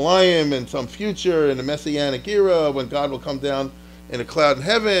Yerushalayim and some future in the Messianic era when God will come down in a cloud in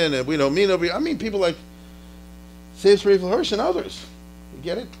heaven, and we don't mean over here. I mean people like Saves Rav Hirsch and others. You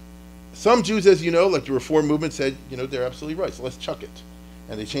get it? Some Jews, as you know, like the Reform movement, said, you know, they're absolutely right, so let's chuck it.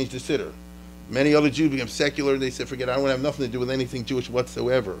 And they changed the siddur. Many other Jews became secular. They said, forget it, I don't have nothing to do with anything Jewish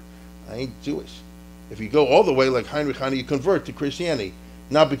whatsoever. I ain't Jewish. If you go all the way like Heinrich Heine, you convert to Christianity.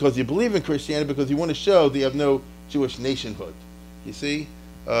 Not because you believe in Christianity, because you want to show that you have no Jewish nationhood. You see?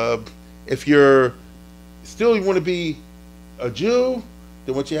 If you're still you want to be a Jew,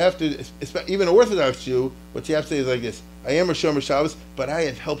 then what you have to, even an Orthodox Jew, what you have to say is like this: I am a Shomer Shabbos, but I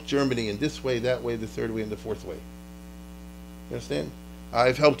have helped Germany in this way, that way, the third way, and the fourth way. You understand?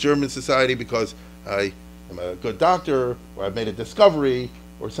 I've helped German society because I am a good doctor, or I've made a discovery,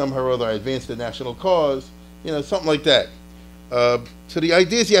 or somehow or other I advanced a national cause, you know, something like that. So the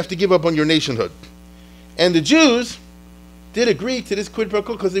idea is you have to give up on your nationhood. And the Jews did agree to this quid pro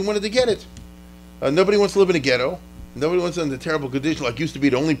quo because they wanted to get it. Nobody wants to live in a ghetto. Nobody wants to live in a terrible condition like used to be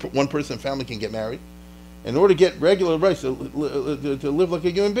the only one person family can get married. In order to get regular rights to live like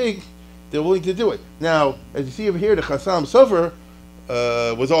a human being, they're willing to do it. Now, as you see over here, the Chassam Sofer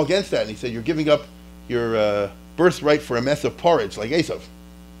was all against that. And he said, you're giving up your birthright for a mess of porridge like Esav.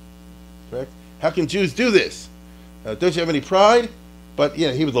 Correct? How can Jews do this? Don't you have any pride? But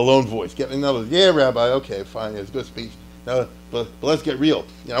he was a lone voice. Getting another, yeah, Rabbi, okay, fine, it's a good speech. Now, but let's get real.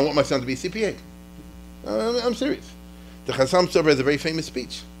 I want my son to be a CPA. I'm serious. The Chassam Sofer has a very famous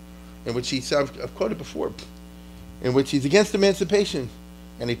speech in which I've quoted before, in which he's against emancipation.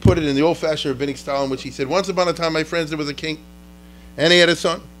 And he put it in the old-fashioned rabbinic style in which he said, once upon a time, my friends, there was a king, and he had a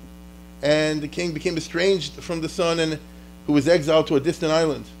son. And the king became estranged from the son, and who was exiled to a distant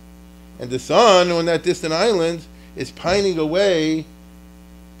island. And the son on that distant island is pining away.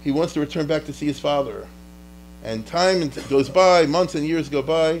 He wants to return back to see his father. And time goes by, months and years go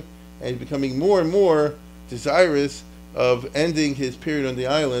by, and he's becoming more and more desirous of ending his period on the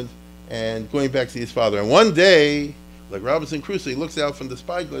island and going back to see his father. And one day, like Robinson Crusoe, he looks out from the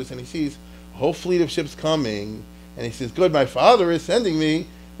spyglass and he sees a whole fleet of ships coming. And he says, good, my father is sending me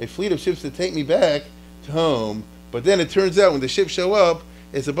a fleet of ships to take me back to home. But then it turns out when the ships show up,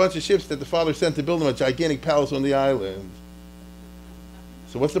 it's a bunch of ships that the father sent to build him a gigantic palace on the island.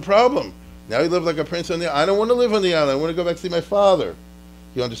 So what's the problem? Now he lives like a prince on the island. I don't want to live on the island. I want to go back to see my father.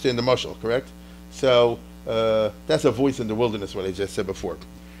 You understand the mashal, correct? So that's a voice in the wilderness, what I just said before.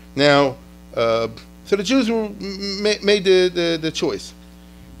 Now, so the Jews made the choice.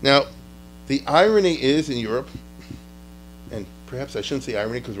 Now, the irony is in Europe, and perhaps I shouldn't say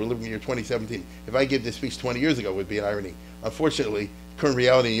irony because we're living in the year 2017. If I gave this speech 20 years ago, it would be an irony. Unfortunately, current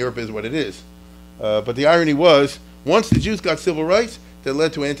reality in Europe is what it is. But the irony was, once the Jews got civil rights, that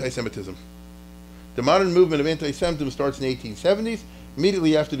led to anti-Semitism. The modern movement of anti-Semitism starts in the 1870s,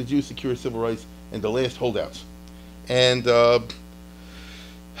 immediately after the Jews secured civil rights and the last holdouts. And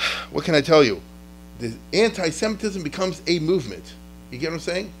what can I tell you? The anti-Semitism becomes a movement. You get what I'm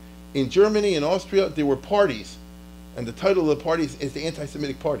saying? In Germany and Austria, there were parties, and the title of the parties is the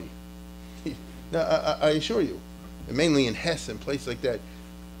Anti-Semitic Party. Now, I assure you, and mainly in Hesse and places like that,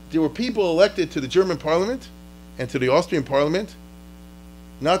 there were people elected to the German parliament and to the Austrian parliament,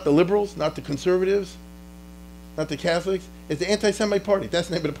 not the liberals, not the conservatives, not the Catholics. It's the Anti-Semite Party. That's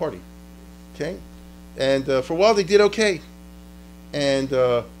the name of the party. Okay? And for a while they did okay. And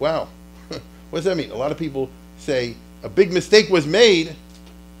wow, what does that mean? A lot of people say a big mistake was made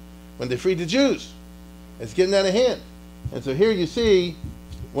when they freed the Jews. It's getting out of hand. And so here you see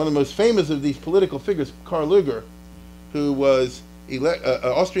one of the most famous of these political figures, Karl Lueger, who was an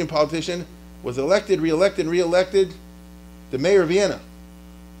Austrian politician, was elected, re-elected, the mayor of Vienna,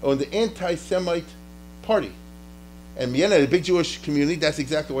 on the anti-Semite party. And Vienna had a big Jewish community. That's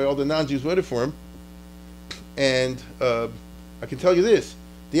exactly why all the non-Jews voted for him. And I can tell you this,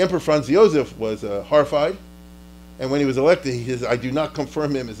 the Emperor Franz Josef was horrified. And when he was elected, he says, I do not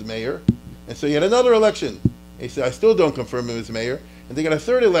confirm him as mayor. And so he had another election. He said, I still don't confirm him as mayor. And they got a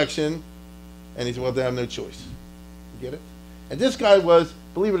third election, and he said, well, they have no choice. You get it? And this guy was,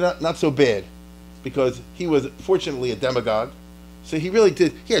 believe it or not so bad, because he was fortunately a demagogue. So he really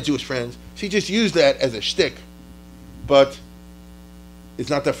did, he had Jewish friends. So he just used that as a shtick. But it's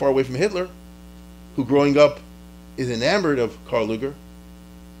not that far away from Hitler, who growing up is enamored of Karl Lueger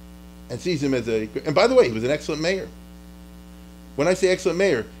and sees him as a, and by the way, he was an excellent mayor. When I say excellent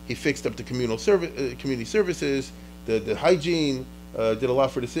mayor, he fixed up the communal community services, the hygiene, did a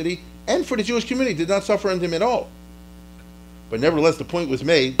lot for the city, and for the Jewish community, did not suffer under him at all. But nevertheless, the point was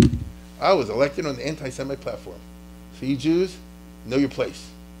made, I was elected on the anti-Semite platform. So you Jews, know your place.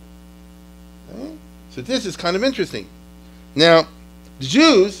 Okay? So this is kind of interesting. Now, the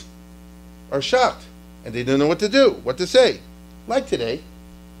Jews are shocked, and they don't know what to do, what to say. Like today.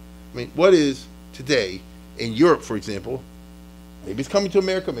 I mean, what is today in Europe, for example? Maybe it's coming to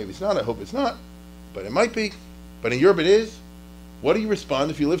America, maybe it's not. I hope it's not, but it might be. But in Europe it is. What do you respond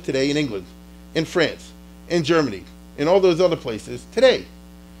if you live today in England, in France, in Germany, in all those other places today,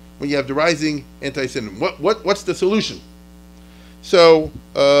 when you have the rising anti-Semitism? What's the solution? So,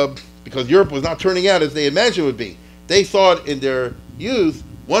 because Europe was not turning out as they imagined it would be. They thought in their youth,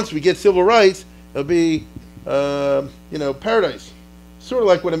 once we get civil rights, it'll be, paradise. Sort of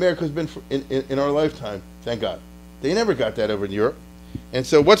like what America's been in our lifetime, thank God. They never got that over in Europe. And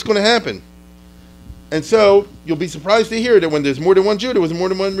so what's going to happen? And so you'll be surprised to hear that when there's more than one Jew, there was more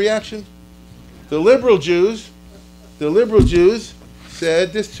than one reaction. The liberal Jews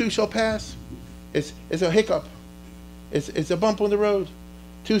said, this too shall pass. It's a hiccup. It's a bump on the road.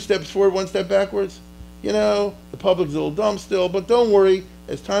 2 steps forward, 1 step backwards. You know, the public's a little dumb still, but don't worry.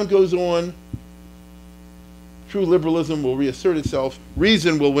 As time goes on, true liberalism will reassert itself.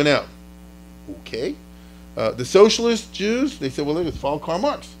 Reason will win out. Okay. The socialist Jews, they said, well, let's follow Karl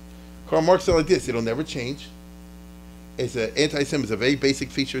Marx. Karl Marx said like this, it'll never change. Anti-Semitism is a very basic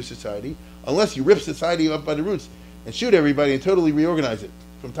feature of society. unless you rip society up by the roots and shoot everybody and totally reorganize it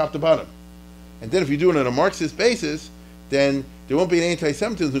from top to bottom. And then if you do it on a Marxist basis, then there won't be any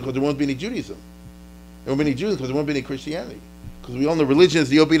anti-Semitism because there won't be any Judaism. There won't be any Judaism because there won't be any Christianity. Because we all know religion is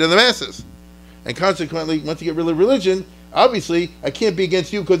the opiate of the masses. And consequently, once you get rid of religion, obviously, I can't be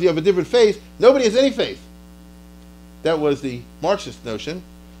against you because you have a different faith. Nobody has any faith. That was the Marxist notion.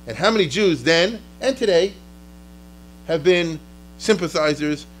 And how many Jews then and today have been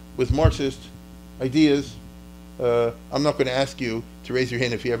sympathizers with Marxist ideas? I'm not going to ask you to raise your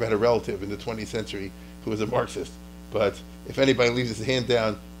hand if you ever had a relative in the 20th century who was a Marxist. But if anybody leaves his hand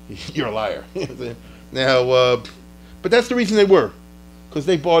down, you're a liar. Now, but that's the reason they were. Because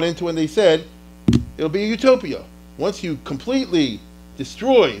they bought into it and they said, it'll be a utopia. Once you completely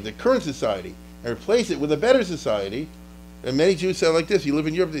destroy the current society and replace it with a better society, and many Jews say like this, you live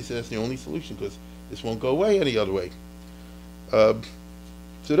in Europe, they say that's the only solution because this won't go away any other way.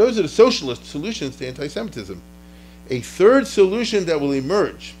 So those are the socialist solutions to anti-Semitism. A third solution that will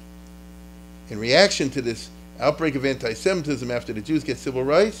emerge in reaction to this outbreak of anti-Semitism after the Jews get civil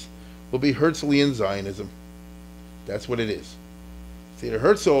rights will be Herzlian Zionism. That's what it is. Theodor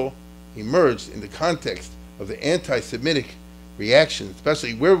Herzl emerged in the context of the anti-Semitic reaction,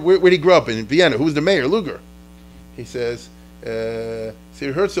 especially where did he grow up? In Vienna. Who was the mayor? Luger. He says Theodor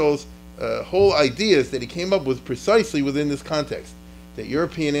Herzl's whole ideas that he came up with precisely within this context, that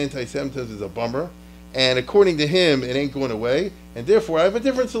European anti-Semitism is a bummer, and according to him, it ain't going away, and therefore I have a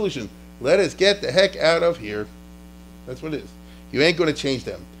different solution. Let us get the heck out of here. That's what it is. You ain't going to change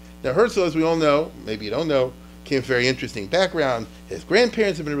them. Now Herzl, as we all know, maybe you don't know, came from a very interesting background. His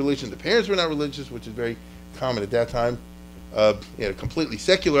grandparents have been in religion. The parents were not religious, which is very common at that time. He had a completely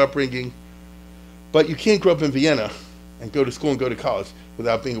secular upbringing. But you can't grow up in Vienna and go to school and go to college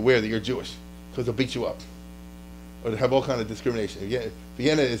without being aware that you're Jewish, because they'll beat you up. Or they have all kind of discrimination.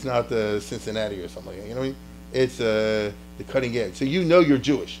 Vienna is not Cincinnati or something like that. You know what I mean? It's the cutting edge. So you know you're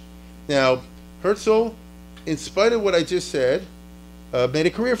Jewish. Now, Herzl, in spite of what I just said, made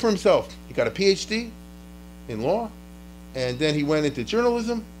a career for himself. He got a PhD in law, and then he went into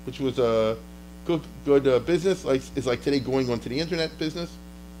journalism, which was a good business. It's like today going onto the internet business.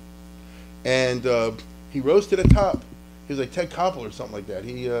 And he rose to the top. He was like Ted Koppel or something like that.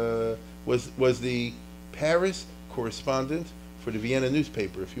 He was the Paris correspondent for the Vienna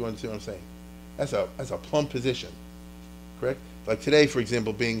newspaper, if you understand what I'm saying. That's a plum position, correct? Like today, for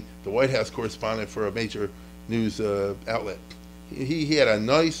example, being the White House correspondent for a major news outlet. He had a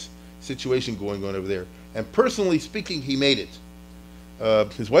nice situation going on over there. And personally speaking, he made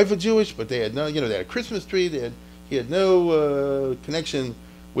it. His wife was Jewish, but they had no, they had a Christmas tree. He had no connection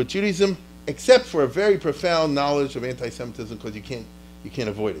with Judaism, except for a very profound knowledge of anti-Semitism, because you can't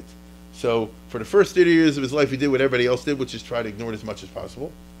avoid it. So for the first 30 years of his life, he did what everybody else did, which is try to ignore it as much as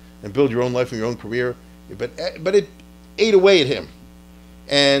possible and build your own life and your own career. But it ate away at him.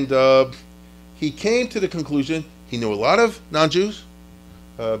 And he came to the conclusion, he knew a lot of non-Jews.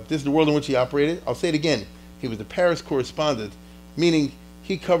 This is the world in which he operated. I'll say it again. He was the Paris correspondent, meaning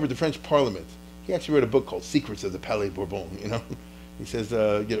he covered the French Parliament. He actually wrote a book called Secrets of the Palais Bourbon, He says,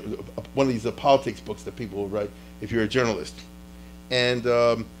 one of these politics books that people will write if you're a journalist. And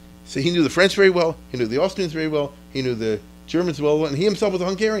so he knew the French very well, he knew the Austrians very well, he knew the Germans well, and he himself was a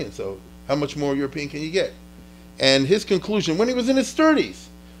Hungarian, so how much more European can you get? And his conclusion, when he was in his 30s,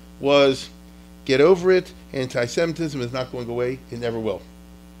 was, get over it, anti-Semitism is not going away, it never will.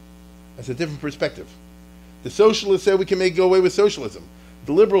 That's a different perspective. The socialists say we can make it go away with socialism.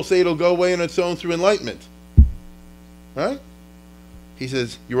 The liberals say it'll go away on its own through enlightenment. Right? He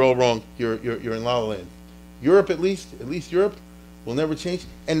says, you're all wrong. You're in La La Land. Europe, at least Europe, will never change.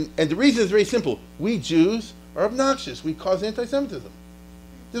 And the reason is very simple. We Jews are obnoxious. We cause anti-Semitism.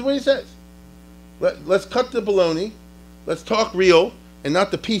 This is what he says. Let's cut the baloney. Let's talk real and not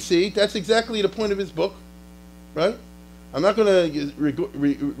the PC. That's exactly the point of his book. Right? I'm not going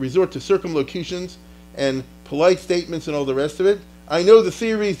to resort to circumlocutions and polite statements and all the rest of it. I know the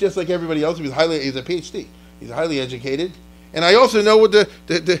theories just like everybody else. He's a PhD. He's highly educated. And I also know what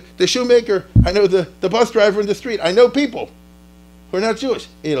the shoemaker, I know the bus driver in the street. I know people who are not Jewish.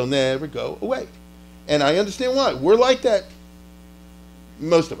 It'll never go away. And I understand why. We're like that,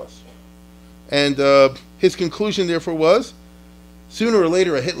 most of us. And his conclusion, therefore, was sooner or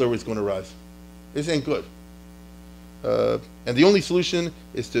later a Hitler was going to rise. This ain't good. And the only solution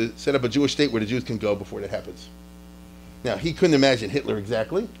is to set up a Jewish state where the Jews can go before that happens. Now, he couldn't imagine Hitler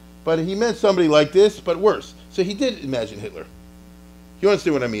exactly, but he meant somebody like this, but worse. So he did imagine Hitler. You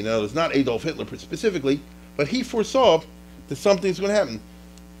understand what I mean? Now, it's not Adolf Hitler specifically, but he foresaw that something's going to happen.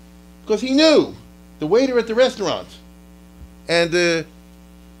 Because he knew the waiter at the restaurant and the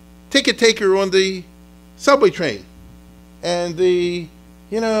ticket taker on the subway train and the,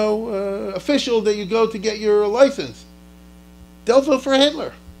 official that you go to get your license, they'll vote for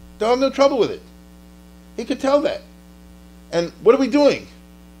Hitler. They'll have no trouble with it. He could tell that. And what are we doing?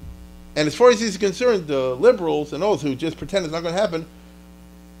 And as far as he's concerned, the liberals and those who just pretend it's not going to happen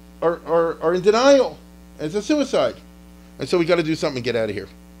are in denial. It's a suicide. And so we got to do something and get out of here.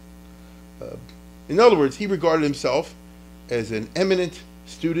 In other words, he regarded himself as an eminent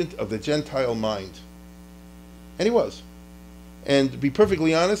student of the Gentile mind. And he was. And to be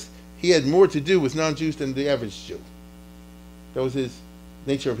perfectly honest, he had more to do with non-Jews than the average Jew. That was his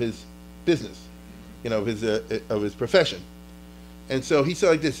nature of his business, of his profession. And so he said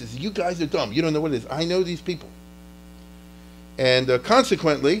like this, he says, you guys are dumb. You don't know what it is. I know these people. And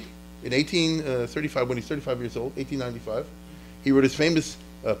consequently, in 1835, when he's 35 years old, 1895, he wrote his famous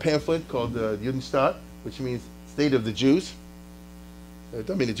pamphlet called Judenstaat, which means State of the Jews. It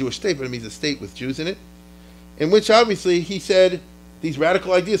doesn't mean a Jewish state, but it means a state with Jews in it. In which, obviously, he said these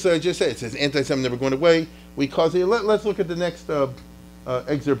radical ideas that I just said. It says anti-Semitism never going away. Let's look at the next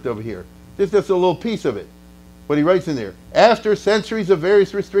excerpt over here. This is just a little piece of it. What he writes in there. After centuries of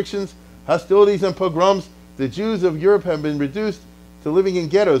various restrictions, hostilities, and pogroms, the Jews of Europe have been reduced to living in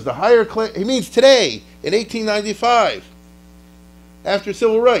ghettos. The higher class, he means today, in 1895, after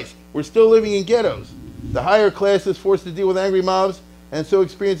civil rights, we're still living in ghettos. The higher class is forced to deal with angry mobs and so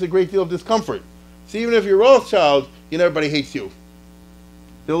experience a great deal of discomfort. So even if you're Rothschild, everybody hates you.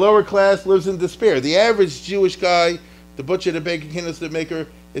 The lower class lives in despair. The average Jewish guy, the butcher, the baker, candlestick maker,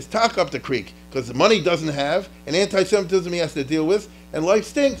 is talk up the creek because the money doesn't have, and anti-Semitism he has to deal with, and life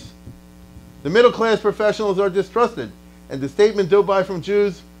stinks. The middle-class professionals are distrusted, and the statement, don't buy from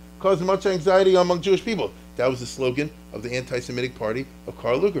Jews, caused much anxiety among Jewish people. That was the slogan of the anti-Semitic party of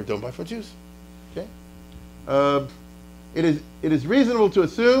Karl Lueger, don't buy from Jews. Okay? It is reasonable to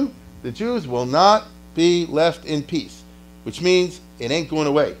assume the Jews will not be left in peace, which means it ain't going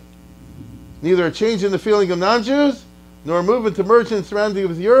away. Neither a change in the feeling of non-Jews nor a movement to merge in surrounding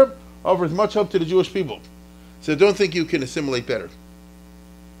with Europe offers much hope to the Jewish people. So don't think you can assimilate better.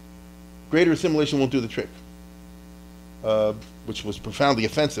 Greater assimilation won't do the trick, which was profoundly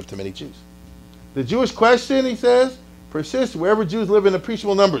offensive to many Jews. The Jewish question, he says, persists wherever Jews live in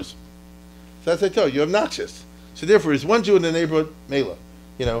appreciable numbers. So as I tell you, you're obnoxious. So therefore, there's one Jew in the neighborhood, Mela.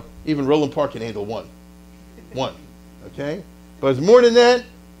 Even Roland Park can handle one. One. Okay? But it's more than that.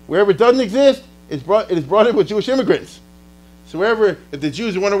 Wherever it doesn't exist, it is brought in with Jewish immigrants. So wherever, if the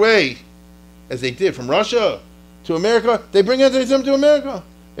Jews run away, as they did from Russia to America, they bring anti-Semitism to America.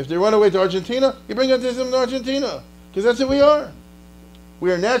 If they run away to Argentina, you bring anti-Semitism to Argentina. Because that's who we are.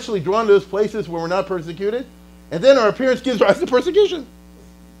 We are naturally drawn to those places where we're not persecuted, and then our appearance gives rise to persecution.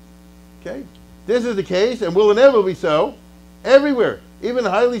 Okay? This is the case, and will inevitably be so, everywhere, even a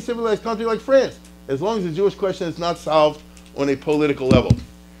highly civilized country like France, as long as the Jewish question is not solved on a political level.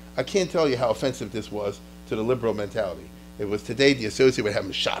 I can't tell you how offensive this was to the liberal mentality. It was today the associate would have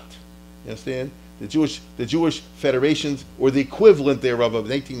him shot. You understand? The Jewish federations, or the equivalent thereof of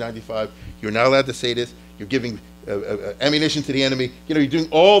 1895, you're not allowed to say this. You're giving ammunition to the enemy. You're doing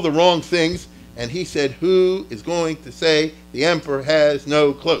all the wrong things. And he said, who is going to say the emperor has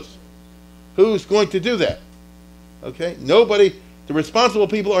no clothes? Who's going to do that? Okay? Nobody. The responsible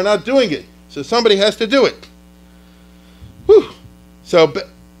people are not doing it. So somebody has to do it. Whew. So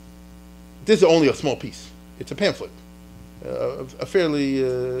this is only a small piece. It's a pamphlet.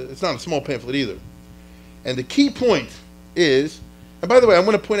 It's not a small pamphlet either. And the key point is, and by the way, I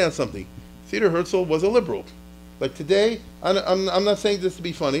want to point out something. Theodor Herzl was a liberal. Like today, I'm not saying this to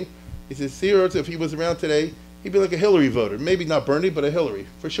be funny. He says, Theodor Herzl, if he was around today, he'd be like a Hillary voter. Maybe not Bernie, but a Hillary,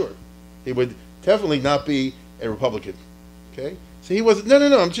 for sure. He would definitely not be a Republican. Okay? So he wasn't,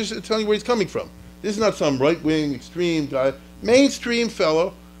 no, I'm just telling you where he's coming from. This is not some right-wing, extreme guy. Mainstream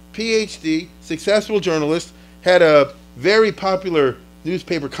fellow, PhD, successful journalist, had a very popular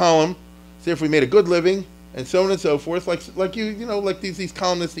newspaper column, therefore he made a good living, and so on and so forth, like these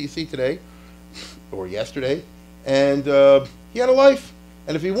columnists that you see today, or yesterday, and he had a life,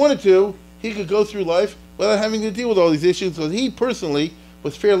 and if he wanted to, he could go through life without having to deal with all these issues, because he personally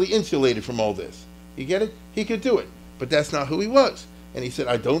was fairly insulated from all this. You get it? He could do it, but that's not who he was. And he said,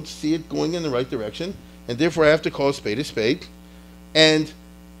 I don't see it going in the right direction, and therefore I have to call a spade, and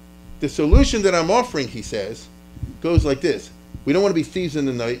the solution that I'm offering, he says, goes like this. We don't want to be thieves in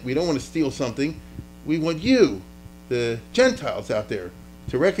the night. We don't want to steal something. We want you, the Gentiles out there,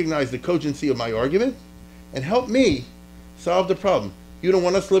 to recognize the cogency of my argument and help me solve the problem. You don't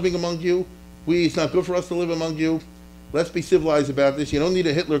want us living among you. It's not good for us to live among you. Let's be civilized about this. You don't need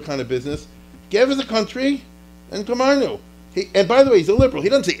a Hitler kind of business. Give us a country and come on now. And by the way, he's a liberal. He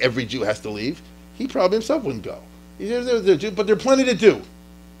doesn't say every Jew has to leave. He probably himself wouldn't go. He says they're Jew, but there are plenty to do.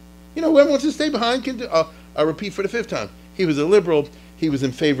 You know, whoever wants to stay behind can do. I'll repeat for the 5th time. He was a liberal. He was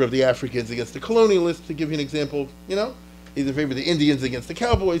in favor of the Africans against the colonialists, to give you an example. You know, he's in favor of the Indians against the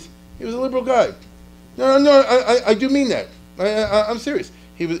cowboys. He was a liberal guy. No, I do mean that. I'm serious.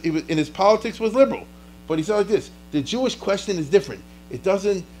 He was in his politics was liberal, but he said like this: the Jewish question is different. It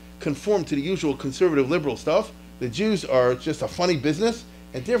doesn't conform to the usual conservative liberal stuff. The Jews are just a funny business,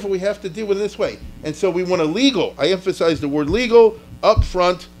 and therefore we have to deal with it this way. And so we want a legal, I emphasize the word legal,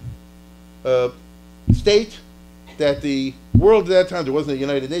 upfront state that the world at that time, there wasn't a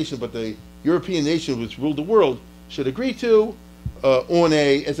United Nations, but the European nation which ruled the world should agree to on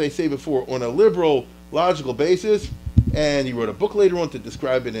a, as I say before, on a liberal, logical basis. And he wrote a book later on to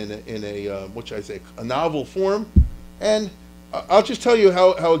describe it in a what should I say, a novel form. And I'll just tell you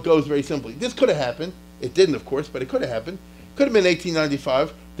how it goes very simply. This could have happened. It didn't, of course, but it could have happened. Could have been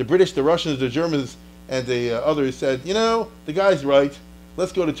 1895. The British, the Russians, the Germans, and the others said, you know, the guy's right.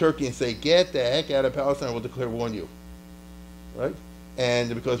 Let's go to Turkey and say, get the heck out of Palestine. We'll declare war on you. Right?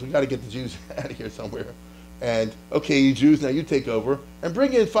 And because we got to get the Jews out of here somewhere. And, okay, you Jews, now you take over. And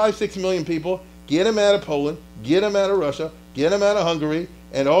bring in 5-6 million people. Get them out of Poland. Get them out of Russia. Get them out of Hungary.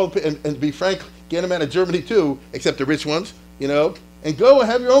 And to be frank, get them out of Germany too, except the rich ones, you know. And go and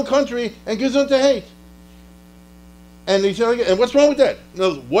have your own country and Gesundheit to hate. And he said, and what's wrong with that?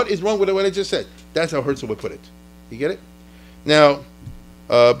 No, what is wrong with what I just said? That's how Herzl would put it. You get it? Now,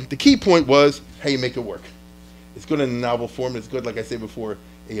 the key point was how you make it work. It's good in a novel form. It's good, like I said before,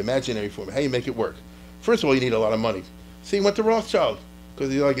 an imaginary form. How you make it work. First of all, you need a lot of money. So he went to Rothschild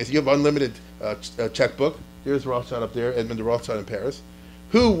because I guess you have unlimited checkbook. There's Rothschild up there, Edmund de Rothschild in Paris,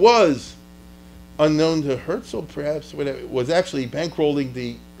 who was, unknown to Herzl perhaps, was actually bankrolling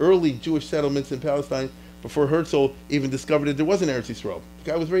the early Jewish settlements in Palestine before Herzl even discovered that there was an Eretz Yisrael.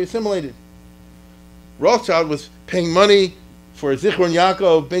 The guy was very assimilated. Rothschild was paying money for Zichron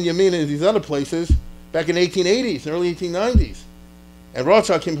Yaakov, Benjamin, and these other places back in the 1880s and early 1890s. And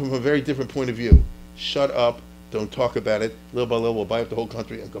Rothschild came from a very different point of view. Shut up, don't talk about it. Little by little, we'll buy up the whole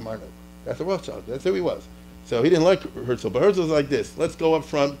country and come on. That's a Rothschild. That's who he was. So he didn't like Herzl, but Herzl was like this. Let's go up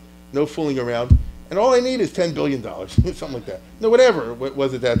front, no fooling around. And all I need is $10 billion, something like that. No, whatever it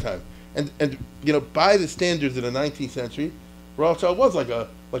was at that time. And you know, by the standards of the 19th century, Rothschild was like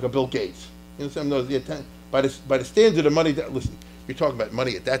a Bill Gates. You know, some of those, by the standard of money, listen, you're talking about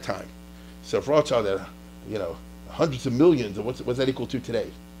money at that time. So if Rothschild had, you know, hundreds of millions, what's that equal to today?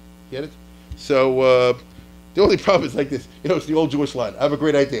 Get it? So the only problem is like this. You know, it's the old Jewish line. I have a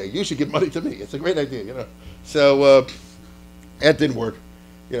great idea. You should give money to me. It's a great idea, you know. So that didn't work.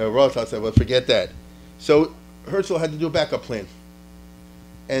 You know, Rothschild said, well, forget that. So Herzl had to do a backup plan.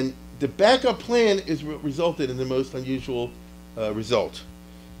 And the backup plan is what resulted in the most unusual result.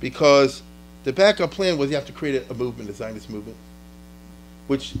 Because the backup plan was you have to create a movement, a Zionist movement,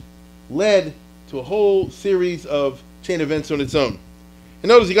 which led to a whole series of chain events on its own. And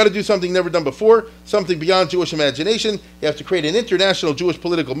notice, you got to do something never done before, something beyond Jewish imagination. You have to create an international Jewish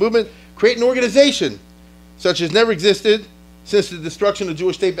political movement, create an organization such as never existed since the destruction of the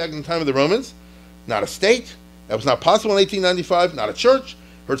Jewish state back in the time of the Romans. Not a state. That was not possible in 1895. Not a church.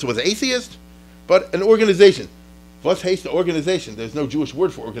 Herzl was an atheist. But an organization. Was heißt the organization? There's no Jewish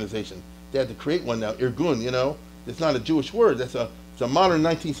word for organization. They had to create one now. Irgun, you know. It's not a Jewish word. It's a modern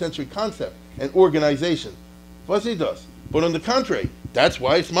 19th century concept. An organization. Was he does. But on the contrary, that's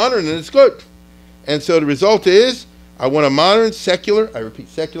why it's modern and it's good. And so the result is, I want a modern, secular, I repeat,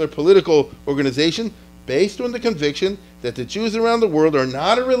 secular political organization based on the conviction that the Jews around the world are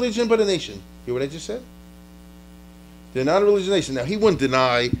not a religion but a nation. Hear what I just said? They're not a religion nation. Now, he wouldn't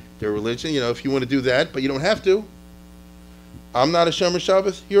deny their religion, you know, if you want to do that, but you don't have to. I'm not a Shomer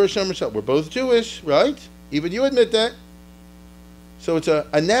Shabbos, you're a Shomer Shabbos. We're both Jewish, right? Even you admit that. So it's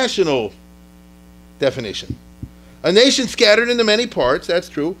a national definition. A nation scattered into many parts, that's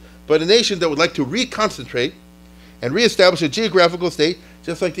true, but a nation that would like to reconcentrate and reestablish a geographical state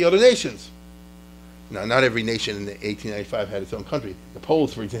just like the other nations. Now, not every nation in 1895 had its own country. The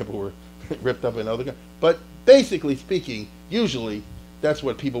Poles, for example, were ripped up in other countries. But basically speaking, usually, that's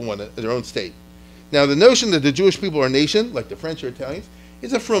what people want, their own state. Now, the notion that the Jewish people are a nation, like the French or Italians,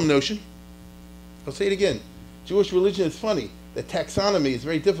 is a frum notion. I'll say it again. Jewish religion is funny. The taxonomy is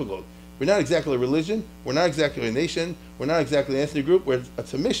very difficult. We're not exactly a religion. We're not exactly a nation. We're not exactly an ethnic group. We're a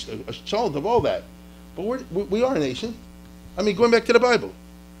tzimish, a child of all that. But we are a nation. I mean, going back to the Bible.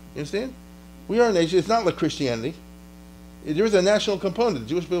 You understand? We are a nation. It's not like Christianity. There is a national component. The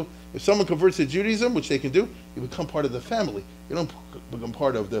Jewish people, if someone converts to Judaism, which they can do, you become part of the family. You don't become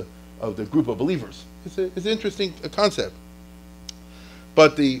part of the group of believers. It's an interesting concept.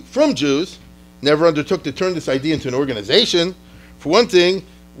 But the Frum Jews never undertook to turn this idea into an organization. For one thing,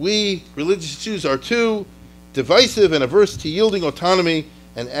 we religious Jews are too divisive and averse to yielding autonomy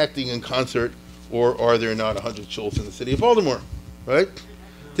and acting in concert, or are there not 100 shuls in the city of Baltimore, right?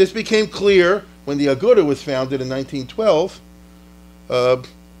 This became clear when the Aguda was founded in 1912, and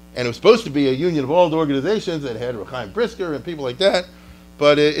it was supposed to be a union of all the organizations that had Chaim Brisker and people like that,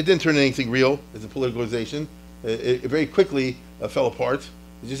 but it didn't turn into anything real as a political organization. It very quickly fell apart.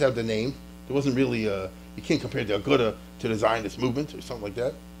 It just had the name. There wasn't really, you can't compare the Aguda to the Zionist movement or something like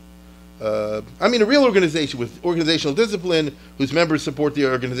that. I mean, a real organization with organizational discipline, whose members support the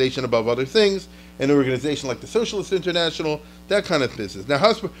organization above other things, an organization like the Socialist International, that kind of business. Now,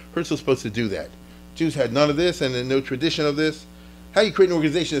 how's Herzl supposed to do that? Jews had none of this and no tradition of this. How do you create an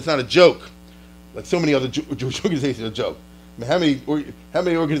organization that's not a joke? Like so many other Jewish organizations are a joke. I mean, how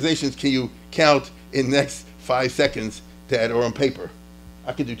many organizations can you count in the next 5 seconds that are on paper?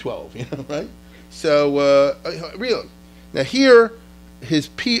 I could do 12, right? So, real. Now here, his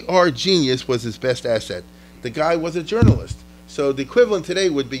PR genius was his best asset. The guy was a journalist. So the equivalent today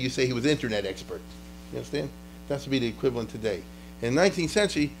would be, you say he was an internet expert. You understand? That would be the equivalent today. In the 19th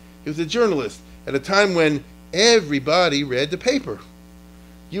century, he was a journalist at a time when everybody read the paper.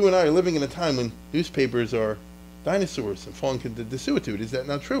 You and I are living in a time when newspapers are dinosaurs and falling into desuetude. Is that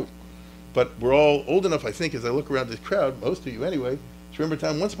not true? But we're all old enough, I think, as I look around this crowd, most of you anyway, to remember a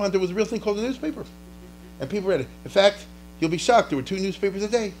time once upon there was a real thing called a newspaper. And people read it. In fact, you'll be shocked, there were 2 newspapers a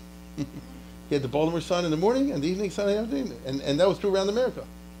day. You had the Baltimore Sun in the morning and the Evening Sun in the afternoon. And that was true around America.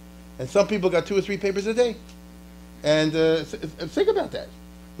 And some people got 2 or 3 papers a day. And think about that.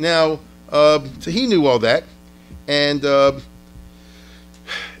 Now, so he knew all that. And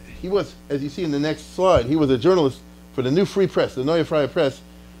he was, as you see in the next slide, he was a journalist for the New Free Press, the Neue Freie Press.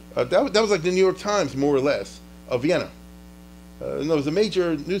 That was like the New York Times, more or less, of Vienna. And it was a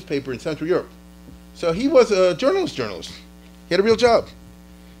major newspaper in Central Europe. So he was a journalist. He had a real job.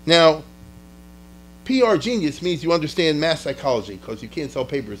 Now, PR genius means you understand mass psychology, because you can't sell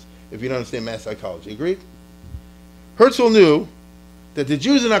papers if you don't understand mass psychology. Agreed? Herzl knew that the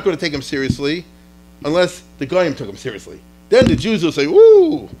Jews are not going to take him seriously unless the Goyim took him seriously. Then the Jews will say,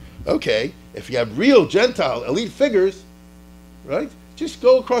 ooh, okay, if you have real Gentile elite figures, right, just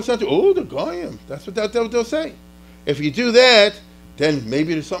go across that to, oh, the Goyim. That's what they'll say. If you do that, then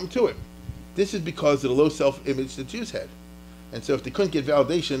maybe there's something to it. This is because of the low self-image the Jews had. And so if they couldn't get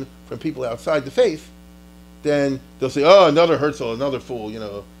validation from people outside the faith, then they'll say, oh, another Herzl, another fool,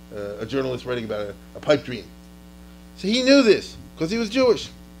 a journalist writing about a pipe dream. So he knew this because he was Jewish.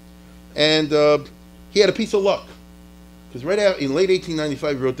 And he had a piece of luck. Because right out in late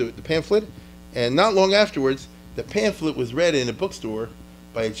 1895, he wrote the pamphlet, and not long afterwards, the pamphlet was read in a bookstore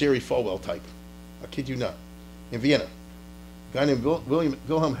by a Jerry Falwell type. I kid you not. In Vienna. A guy named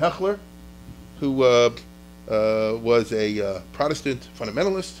Wilhelm Hechler, who was a Protestant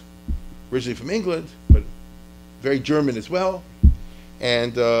fundamentalist, originally from England, but very German as well.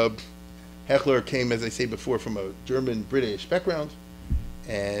 And Hechler came, as I say before, from a German-British background,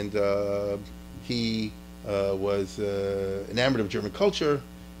 and he was enamored of German culture,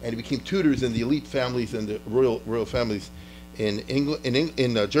 and he became tutors in the elite families and the royal families in England,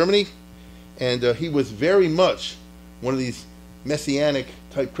 in Germany, and he was very much one of these messianic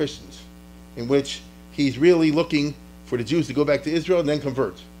type Christians, in which he's really looking for the Jews to go back to Israel and then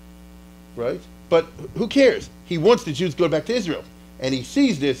convert, right? But who cares? He wants the Jews to go back to Israel, and he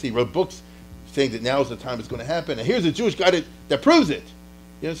sees this. He wrote books saying that now's the time it's going to happen, and here's a Jewish guy that proves it.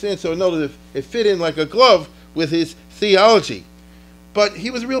 You understand? So no, that it fit in like a glove with his theology. But he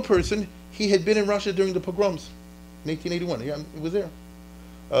was a real person. He had been in Russia during the pogroms in 1881. He was there.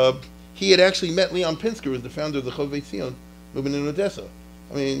 He had actually met Leon Pinsker, who was the founder of the Chovei Zion movement in Odessa.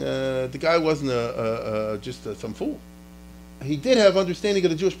 I mean, the guy wasn't just some fool. He did have understanding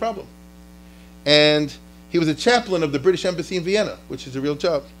of the Jewish problem. And he was a chaplain of the British Embassy in Vienna, which is a real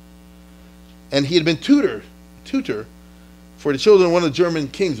job. And he had been tutor for the children of one of the German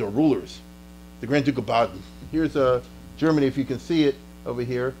kings or rulers, the Grand Duke of Baden. Here's Germany, if you can see it over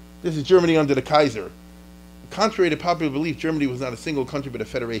here. This is Germany under the Kaiser. Contrary to popular belief, Germany was not a single country but a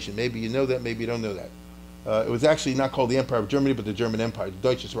federation. Maybe you know that, maybe you don't know that. It was actually not called the Empire of Germany, but the German Empire, the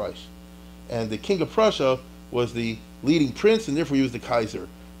Deutsches Reich. And the King of Prussia was the leading prince, and therefore he was the Kaiser.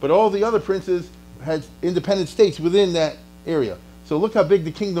 But all the other princes had independent states within that area. So look how big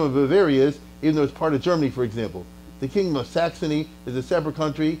the Kingdom of Bavaria is, even though it's part of Germany, for example. The Kingdom of Saxony is a separate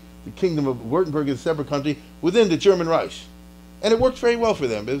country. The Kingdom of Württemberg is a separate country within the German Reich. And it worked very well for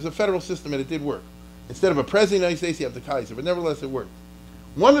them. It was a federal system, and it did work. Instead of a president of the United States, you have the Kaiser, but nevertheless, it worked.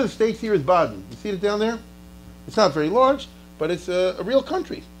 One of the states here is Baden. You see it down there? It's not very large, but it's a real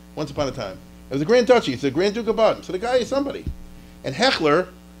country, once upon a time. It was a Grand Duchy. It's the Grand Duke of Baden. So the guy is somebody. And Hechler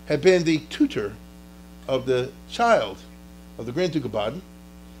had been the tutor of the child of the Grand Duke of Baden,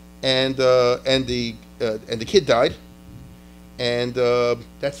 and the kid died, and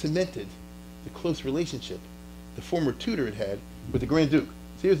that cemented the close relationship the former tutor had with the Grand Duke.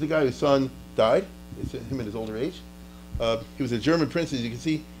 So here's the guy whose son died. It's him at his older age. He was a German prince, as you can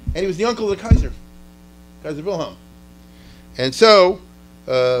see, and he was the uncle of the Kaiser Wilhelm. And so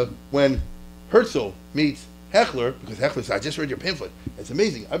when Herzl meets Hechler, because Hechler says, I just read your pamphlet. It's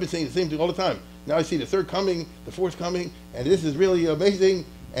amazing. I've been saying the same thing all the time. Now I see the third coming, the fourth coming, and this is really amazing.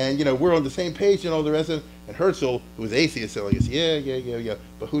 And, we're on the same page and all the rest of it. And Herzl, who was atheist, said, yeah.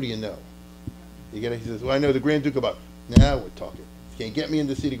 But who do you know? You get it? He says, well, I know the Grand Duke about. Now we're talking. You can't get me in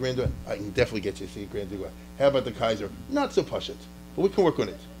to see the Grand Duke. I can definitely get you to see the Grand Duke. How about the Kaiser? Not so push it, but we can work on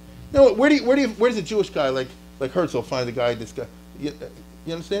it. No, where does a Jewish guy like Herzl find a guy, this guy? You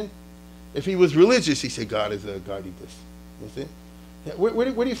understand? If he was religious, he said, God is a guiding this. You understand? Yeah,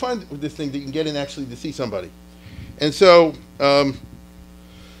 where do you find this thing that you can get in actually to see somebody? And so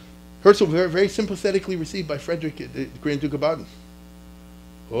Herzl very, very sympathetically received by Frederick, the Grand Duke of Baden.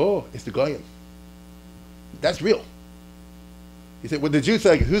 Oh, it's the Goyim. That's real. He said, well, the Jews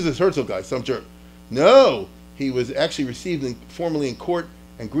say, who's this Herzl guy? Some jerk. No, he was actually received formally in court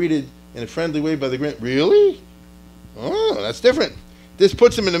and greeted in a friendly way by the Grand. Really? Oh, that's different. This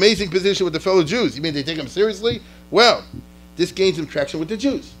puts him in an amazing position with the fellow Jews. You mean they take him seriously? Well, this gains him traction with the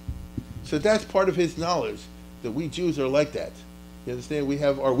Jews. So that's part of his knowledge, that we Jews are like that. You understand? We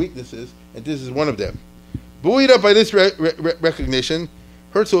have our weaknesses, and this is one of them. Buoyed up by this recognition,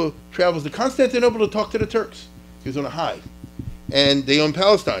 Herzl travels to Constantinople to talk to the Turks. He was on a high. And they own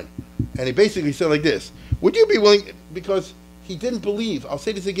Palestine. And he basically said like this, would you be willing, because he didn't believe, I'll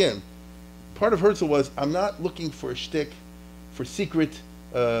say this again, part of Herzl was, I'm not looking for a shtick, for secret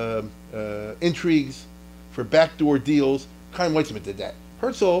intrigues, for backdoor deals. Chaim Weizmann did that.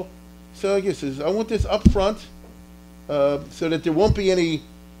 Herzl said like this, I want this up front so that there won't be any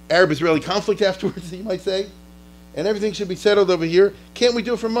Arab-Israeli conflict afterwards, you might say, and everything should be settled over here. Can't we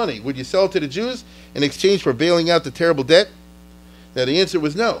do it for money? Would you sell it to the Jews in exchange for bailing out the terrible debt? Now the answer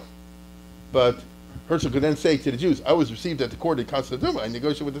was no. But Herzl could then say to the Jews, I was received at the court of Constantinople, I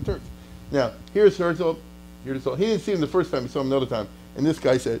negotiated with the Turks. Now, here's Herzl. He didn't see him the first time, he saw him another time. And this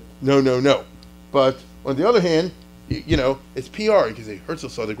guy said, no. But on the other hand, it's PR, because Herzl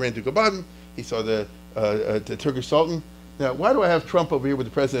saw the Grand Duke of Baden, he saw the Turkish Sultan. Now, why do I have Trump over here with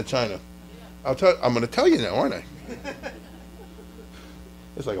the president of China? I'm going to tell you now, aren't I?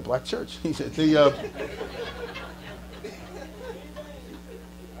 It's like a black church. He said,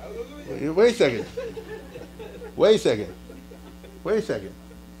 wait a second.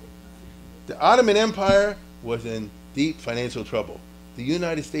 The Ottoman Empire was in deep financial trouble. The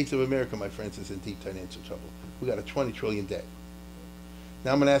United States of America, my friends, is in deep financial trouble. We got a 20 trillion debt.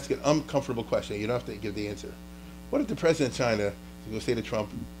 Now I'm going to ask an uncomfortable question. You don't have to give the answer. What if the president of China is going to say to Trump,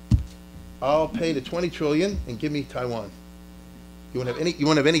 I'll pay the 20 trillion and give me Taiwan. You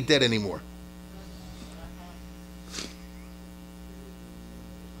won't have any debt anymore.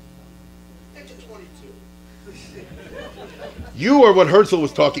 You are what Herzl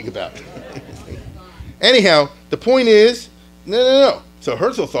was talking about. Anyhow, the point is, no. So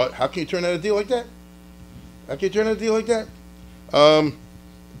Herzl thought, how can you turn out a deal like that? But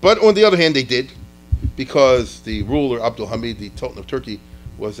on the other hand, they did, because the ruler, Abdul Hamid, the Sultan of Turkey,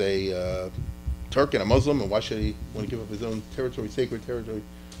 was a Turk and a Muslim, and why should he want to give up his own territory, sacred territory,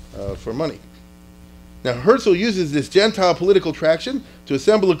 for money? Now, Herzl uses this Gentile political traction to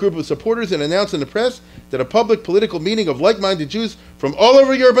assemble a group of supporters and announce in the press that a public political meeting of like-minded Jews from all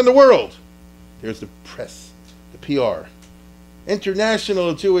over Europe and the world. There's the press, the PR.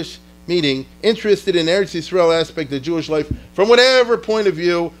 International Jewish meeting interested in Eretz Yisrael aspect of Jewish life from whatever point of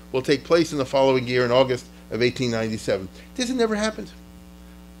view will take place in the following year in August of 1897. This has never happened.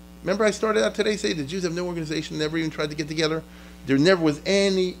 Remember I started out today saying the Jews have no organization, never even tried to get together? There never was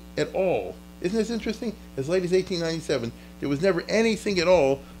any at all. Isn't this interesting? As late as 1897, there was never anything at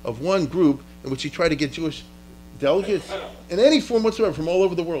all of one group in which he tried to get Jewish delegates in any form whatsoever from all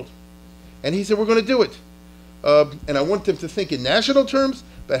over the world. And he said, we're going to do it. And I want them to think in national terms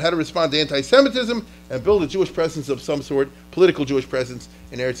about how to respond to anti-Semitism and build a Jewish presence of some sort, political Jewish presence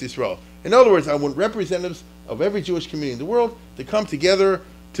in Eretz Yisrael. In other words, I want representatives of every Jewish community in the world to come together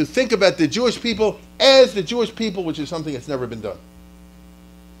to think about the Jewish people as the Jewish people, which is something that's never been done.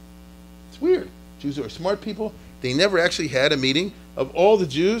 It's weird. Jews are smart people. They never actually had a meeting of all the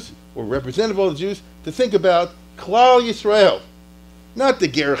Jews, or representative of all the Jews, to think about Klal Yisrael, not the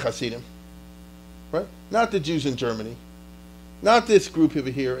Ger Hasidim, right? Not the Jews in Germany, Not this group over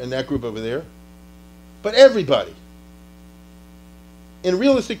here and that group over there, but everybody. In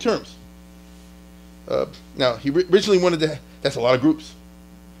realistic terms. Now, he originally wanted to, that's a lot of groups.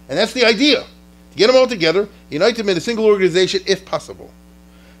 And that's the idea. To get them all together, unite them in a single organization if possible.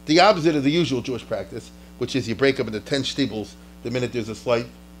 The opposite of the usual Jewish practice, which is you break up into 10 shtibels the minute there's a slight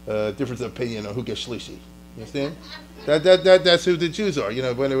difference of opinion on who gets shlishi. You understand? That's who the Jews are. You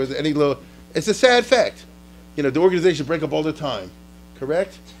know, when there was any little, it's a sad fact. You know, the organization break up all the time.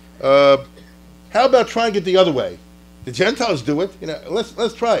 Correct? How about trying it the other way? The Gentiles do it. You know,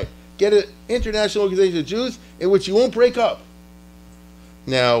 let's try it. Get an international organization of Jews in which you won't break up.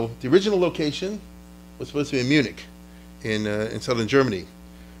 Now, the original location was supposed to be in Munich, in southern Germany,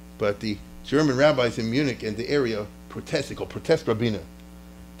 but the German rabbis in Munich and the area protested, called Protest Rabbiner.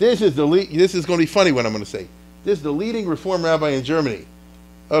 This is going to be funny what I'm going to say. This is the leading Reform rabbi in Germany.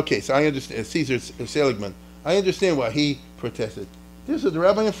 Okay, so I understand, Caesar Seligman. I understand why he protested. This is the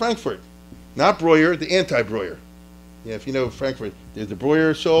rabbi in Frankfurt, not Breuer, the anti-Breuer. Yeah, if you know Frankfurt, there's the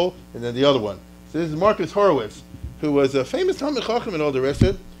Breuer Shoal and then the other one. So this is Marcus Horowitz, who was a famous Talmid Chacham and all the rest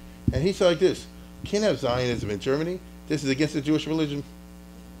of it. And he said like this: can't have Zionism in Germany. This is against the Jewish religion.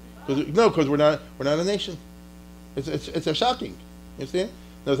 Because we're not a nation. It's a shocking. You understand?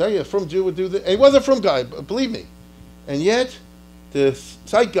 No, a from Jew would do that. He was a from guy, believe me. And yet, the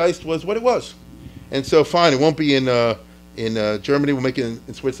zeitgeist was what it was. And so, fine, it won't be in Germany. We'll make it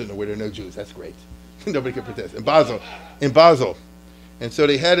in Switzerland where there are no Jews. That's great. Nobody can protest. In Basel. And so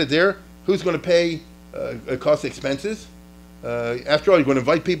they had it there. Who's going to pay cost expenses? After all, you're going to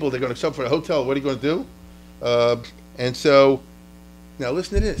invite people. They're going to show up for a hotel. What are you going to do? And so, now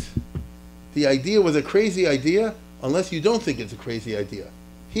listen to this. The idea was a crazy idea unless you don't think it's a crazy idea.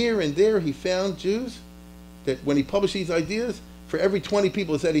 Here and there he found Jews that when he published these ideas, for every 20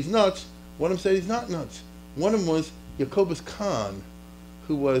 people who said he's nuts, one of them said he's not nuts. One of them was Jacobus Kahn,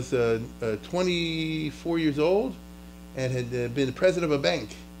 who was 24 years old and had been the president of a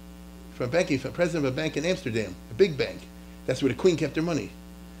bank. President of a bank in Amsterdam, a big bank. That's where the Queen kept her money.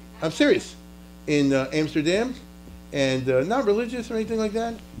 I'm serious. In Amsterdam, and not religious or anything like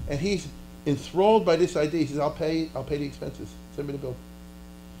that. And he's enthralled by this idea. He says, I'll pay the expenses. Send me the bill.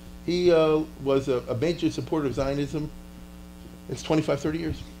 He was a major supporter of Zionism. It's 25, 30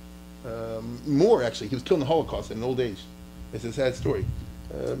 years. More, actually. He was killed in the Holocaust in an old age. It's a sad story.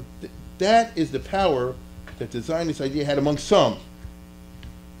 That is the power that the Zionist idea had among some.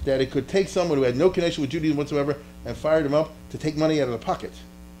 That it could take someone who had no connection with Judaism whatsoever and fire them up to take money out of the pocket.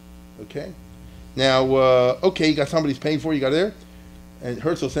 Okay? Now, okay, you got somebody's paying for you, got there, and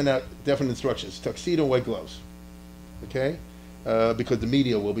Herzl sent out definite instructions: tuxedo, white gloves. Okay? Because the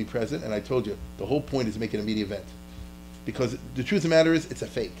media will be present, and I told you, the whole point is making a media event. Because the truth of the matter is, it's a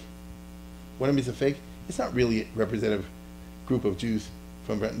fake. What I mean is a fake? It's not really a representative group of Jews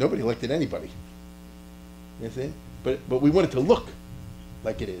from, nobody elected anybody. You see? But we want it to look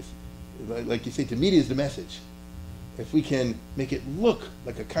like it is. Like you say, the media is the message. If we can make it look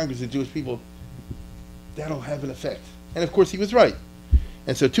like a Congress of Jewish people, that'll have an effect. And of course, he was right.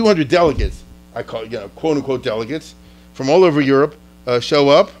 And so 200 delegates, I call it, quote unquote delegates, from all over Europe show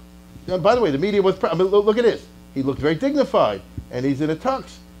up. Now, by the way, the media was, look at this. He looked very dignified, and he's in a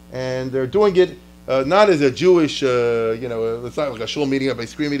tux. And they're doing it not as a Jewish, it's not like a shul meeting up, they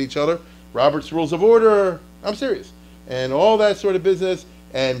scream at each other. Robert's Rules of Order, I'm serious. And all that sort of business.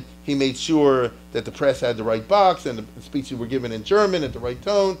 And he made sure that the press had the right box and the speeches were given in German at the right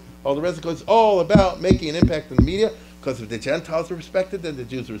tone. All the rest of it was all about making an impact in the media, because if the Gentiles are respected, then the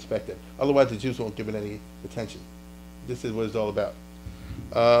Jews are respected. Otherwise, the Jews won't give it any attention. This is what it's all about.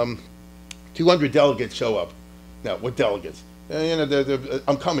 200 delegates show up. Now, what delegates?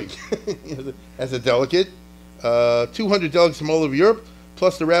 I'm coming as a delegate. 200 delegates from all over Europe,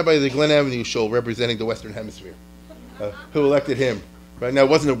 plus the rabbi of the Glen Avenue Shul representing the Western Hemisphere, who elected him. Right now, it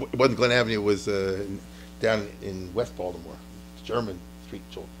wasn't Glen Avenue. It was down in West Baltimore, German street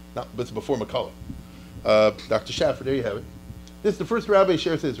shul. But it's before McCullough. Dr. Schaffer, there you have it. This is the first rabbi of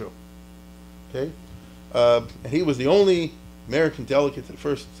Sheretz Israel. Okay, and he was the only American delegate to the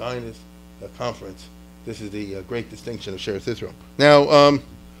first Zionist conference. This is the great distinction of Sheretz Israel. Now,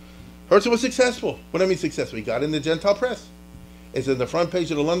 Herzl was successful. What do I mean successful? He got in the Gentile press. It's in the front page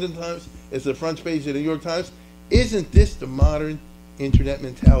of the London Times. It's the front page of the New York Times. Isn't this the modern internet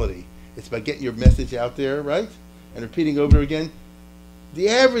mentality? It's about getting your message out there, right? And repeating over again. The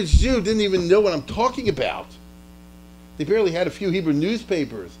average Jew didn't even know what I'm talking about. They barely had a few Hebrew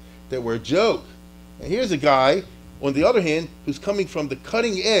newspapers that were a joke. And here's a guy, on the other hand, who's coming from the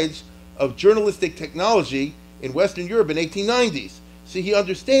cutting edge of journalistic technology in Western Europe in 1890s. See, he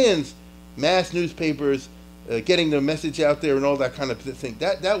understands mass newspapers, getting the message out there and all that kind of thing.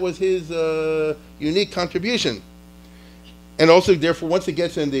 That was his unique contribution. And also, therefore, once it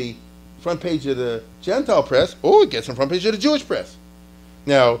gets in the front page of the Gentile press, it gets in the front page of the Jewish press.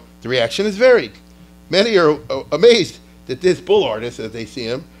 Now, the reaction is varied. Many are amazed that this bull artist, as they see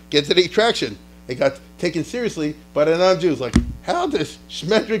him, gets any traction. It got taken seriously by the non-Jews. Like, how does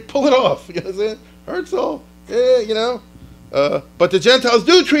Schmendrick pull it off? You know what I'm saying? Herzl, you know. But the Gentiles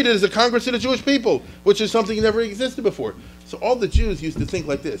do treat it as a Congress of the Jewish people, which is something that never existed before. So all the Jews used to think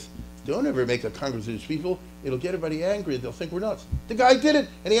like this. Don't ever make a Congress of the Jewish people. It'll get everybody angry. They'll think we're nuts. The guy did it,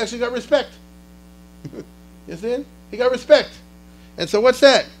 and he actually got respect. You understand? He got respect. And so what's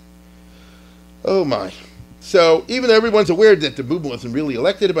that? Oh, my. So even though everyone's aware that the movement wasn't really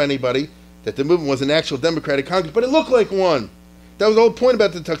elected by anybody, that the movement was an actual democratic Congress, but it looked like one. That was the whole point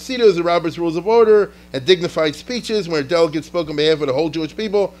about the tuxedos, the Robert's Rules of Order, and dignified speeches where delegates spoke on behalf of the whole Jewish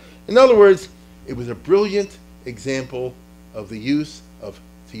people. In other words, it was a brilliant example of the use of,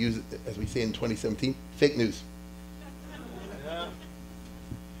 to use it as we say in 2017, fake news.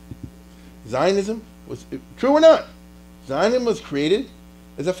 Zionism was, true or not, Zionism was created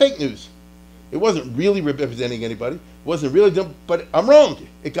as a fake news. It wasn't really representing anybody. It wasn't really done, but I'm wrong.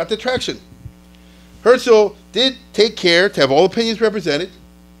 It got the traction. Herzl did take care to have all opinions represented.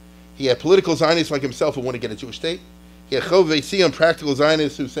 He had political Zionists like himself who wanted to get a Jewish state. He had Chovei Sion, practical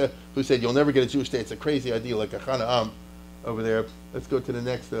Zionists who said you'll never get a Jewish state. It's a crazy idea, like a Chana'am over there. Let's go to the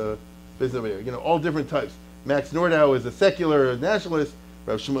next business over there. You know, all different types. Max Nordau is a secular nationalist.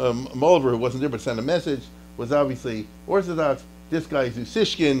 Rav Molliver, who wasn't there but sent a message, was obviously Orthodox. This guy is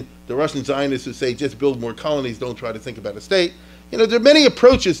Usishkin, the Russian Zionists who say just build more colonies, don't try to think about a state. You know, there are many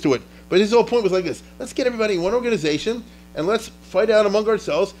approaches to it, but his whole point was like this. Let's get everybody in one organization, and let's fight out among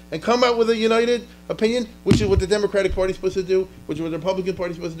ourselves and come out with a united opinion, which is what the Democratic Party is supposed to do, which is what the Republican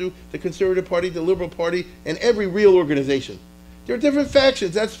Party is supposed to do, the Conservative Party, the Liberal Party, and every real organization. There are different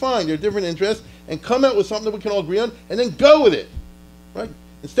factions, that's fine, there are different interests, and come out with something that we can all agree on, and then go with it, right?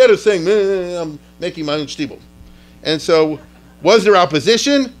 Instead of saying, I'm making my own shtiebel. And so, was there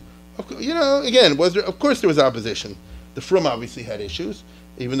opposition? You know, again, of course there was opposition. The Frum obviously had issues,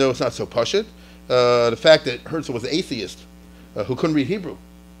 even though it's not so pashut. The fact that Herzl was an atheist who couldn't read Hebrew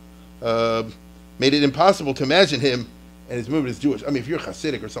made it impossible to imagine him and his movement as Jewish. I mean, if you're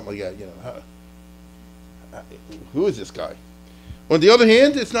Hasidic or something like that, you know, who is this guy? On the other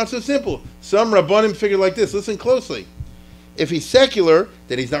hand, it's not so simple. Some Rabbanim figure like this. Listen closely. If he's secular,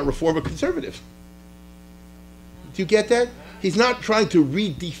 then he's not reform or conservative. Do you get that? He's not trying to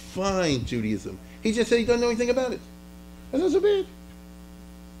redefine Judaism. He just said he doesn't know anything about it. That's not so bad.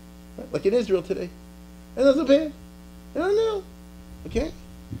 Right? Like in Israel today. That's not so bad. I don't know. Okay?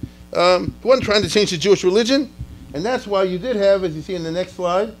 He wasn't trying to change the Jewish religion, and that's why you did have, as you see in the next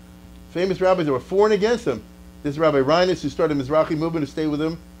slide, famous rabbis that were for and against him. This Rabbi Reines, who started the Mizrahi movement, who stayed with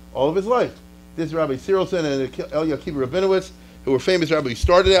him all of his life. This Rabbi Cyrilson and Eliyakiv Rabinowitz, who were famous rabbis who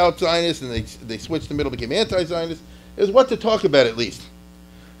started out Zionists, and they switched in the middle, became anti-Zionists. It was what to talk about, at least.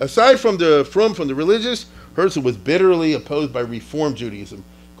 Aside from the religious, Herzl was bitterly opposed by Reform Judaism,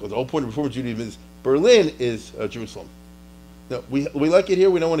 because the whole point of Reform Judaism is Berlin is Jerusalem. Now, we like it here,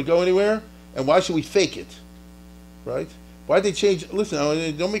 we don't want to go anywhere, and why should we fake it? Right? Why did they change?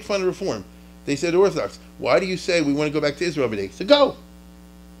 Listen, don't make fun of Reform. They said to Orthodox, why do you say we want to go back to Israel every day? So go.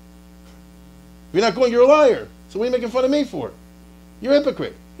 If you're not going, you're a liar. So what are you making fun of me for? You're a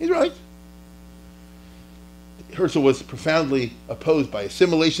hypocrite. He's right. Herzl was profoundly opposed by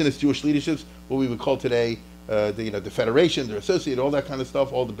assimilationist Jewish leaderships, what we would call today the Federation, the Associated, all that kind of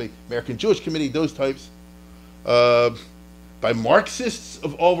stuff, all the big American Jewish Committee, those types. By Marxists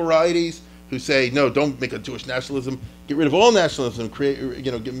of all varieties who say, no, don't make a Jewish nationalism, get rid of all nationalism,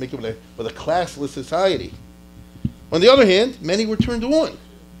 make it with a classless society. On the other hand, many were turned on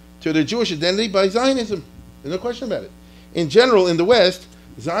to their Jewish identity by Zionism. There's no question about it. In general, in the West,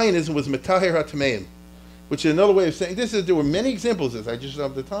 Zionism was Metaher HaTameim, which is another way of saying this. There were many examples of this. I just don't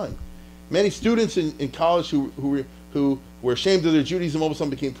have the time. Many students in college who were ashamed of their Judaism all of a sudden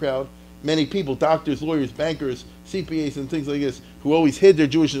became proud. Many people, doctors, lawyers, bankers, CPAs, and things like this, who always hid their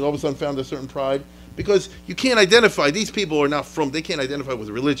Jewishness, all of a sudden found a certain pride. Because you can't identify, these people are not from, they can't identify with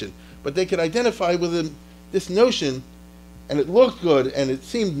a religion, but they could identify with this notion, and it looked good, and it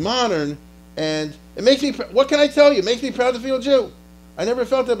seemed modern, and it makes me, what can I tell you? It makes me proud to feel a Jew. I never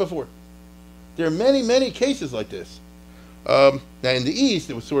felt that before. There are many, many cases like this. Now in the East,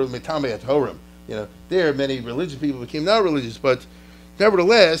 it was sort of Metamei HaTorah. You know, there many religious people became not religious, but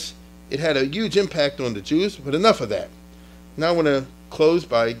nevertheless, it had a huge impact on the Jews, but enough of that. Now I want to close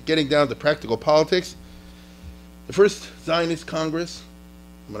by getting down to practical politics. The first Zionist Congress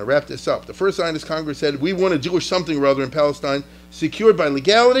I'm going to wrap this up. The first Zionist Congress said, we want a Jewish something or other in Palestine, secured by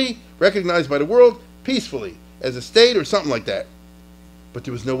legality, recognized by the world, peacefully, as a state or something like that. But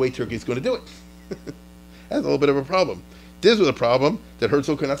there was no way Turkey is going to do it. That's a little bit of a problem. This was a problem that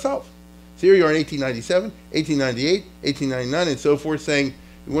Herzl could not solve. So here you are in 1897, 1898, 1899, and so forth, saying,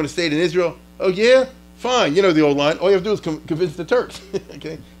 we want a state in Israel. Oh, yeah? Fine. You know the old line. All you have to do is convince the Turks.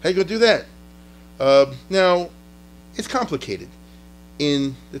 Okay? How you going to do that? Now, it's complicated.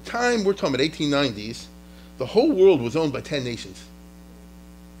 In the time we're talking about 1890s, the whole world was owned by 10 nations.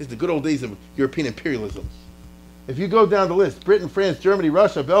 It's the good old days of European imperialism. If you go down the list, Britain, France, Germany,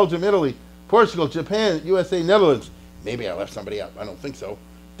 Russia, Belgium, Italy, Portugal, Japan, USA, Netherlands. Maybe I left somebody out. I don't think so.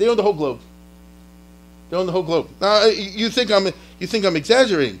 They own the whole globe. They own the whole globe. Now, you think I'm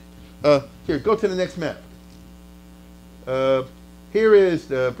exaggerating. Here, go to the next map. Here is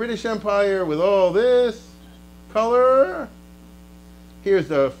the British Empire with all this color. Here's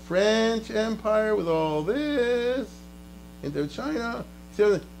the French Empire with all this. Indochina.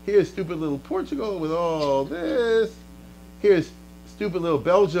 Here's stupid little Portugal with all this. Here's stupid little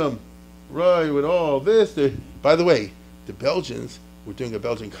Belgium, right, with all this. By the way, the Belgians were doing a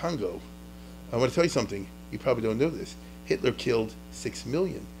Belgian Congo. I want to tell you something. You probably don't know this. Hitler killed 6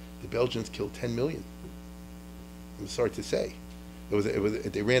 million. The Belgians killed 10 million. I'm sorry to say.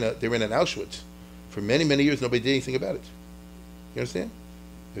 They ran an Auschwitz. For many, many years, nobody did anything about it. You understand?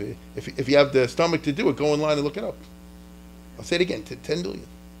 If you have the stomach to do it, go online and look it up. I'll say it again, 10 million.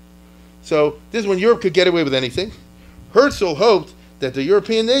 So this is when Europe could get away with anything. Herzl hoped that the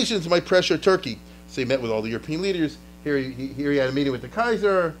European nations might pressure Turkey. So he met with all the European leaders. Here he had a meeting with the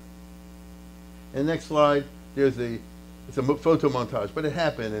Kaiser. And next slide, it's a photo montage, but it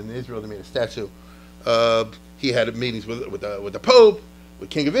happened in Israel. They made a statue. He had meetings with the Pope, with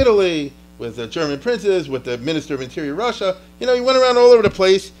King of Italy, with the German princes, with the Minister of Interior Russia. You know, he went around all over the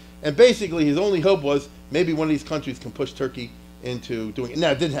place, and basically his only hope was maybe one of these countries can push Turkey into doing it.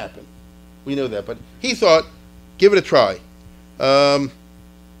 Now, it didn't happen. We know that. But he thought, give it a try. And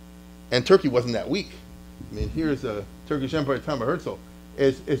Turkey wasn't that weak. I mean, here's the Turkish Empire at the time of Herzl.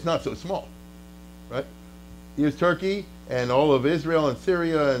 It's not so small, right? Here's Turkey and all of Israel and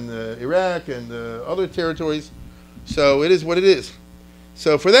Syria and Iraq and other territories. So it is what it is.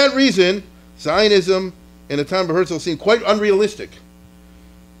 So for that reason, Zionism in the time of Herzl seemed quite unrealistic.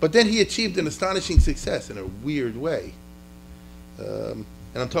 But then he achieved an astonishing success in a weird way. And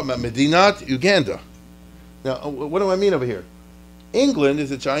I'm talking about Medinat Uganda. Now, what do I mean over here? England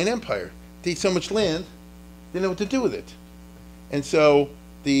is a giant empire. They had so much land, they didn't know what to do with it. And so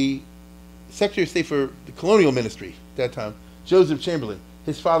the Secretary of State for the Colonial Ministry at that time, Joseph Chamberlain,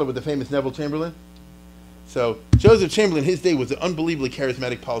 his father was the famous Neville Chamberlain. So Joseph Chamberlain, his day, was an unbelievably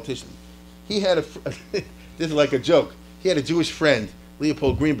charismatic politician. He had this is like a joke. He had a Jewish friend,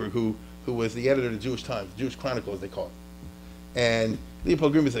 Leopold Greenberg, who was the editor of the Jewish Times, Jewish Chronicle, as they call it. And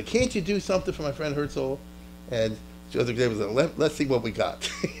Leopold Greenberg said, "Can't you do something for my friend Herzl?" And Joseph Chamberlain said, "Let's see what we got."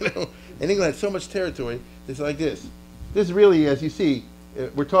 You know, and England had so much territory. It's like this. This is really, as you see,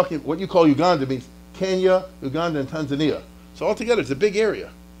 we're talking. What you call Uganda means Kenya, Uganda, and Tanzania. So altogether, it's a big area.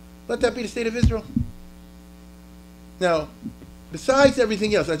 Let that be the state of Israel. Now, besides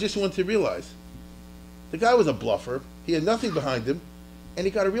everything else, I just want to realize the guy was a bluffer. He had nothing behind him, and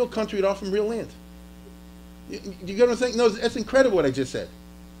he got a real country to offer him real land. You get what I'm saying? No, that's incredible what I just said.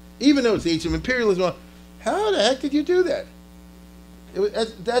 Even though it's the age of imperialism, how the heck did you do that?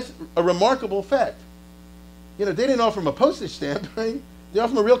 That's a remarkable fact. You know, they didn't offer him a postage stamp, right? They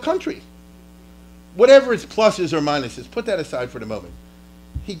offered him a real country. Whatever its pluses or minuses, put that aside for the moment.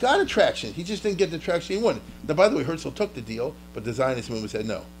 He got attraction. He just didn't get the traction he wanted. Now, by the way, Herzl took the deal, but the Zionist movement said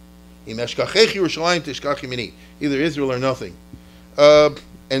no. Either Israel or nothing.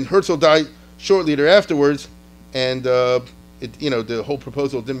 And Herzl died shortly thereafterwards, and the whole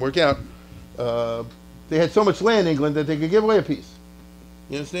proposal didn't work out. They had so much land in England that they could give away a piece.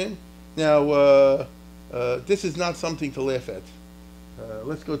 You understand? Now, this is not something to laugh at.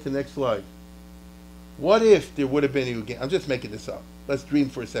 Let's go to the next slide. What if there would have been Uganda? I'm just making this up. Let's dream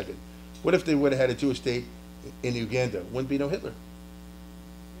for a second. What if they would have had a Jewish state in Uganda? Wouldn't be no Hitler.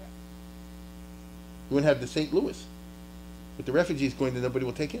 You wouldn't have the St. Louis with the refugees going that nobody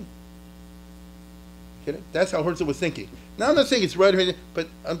will take in. Kidding? That's how Herzl was thinking. Now, I'm not saying it's right or wrong, but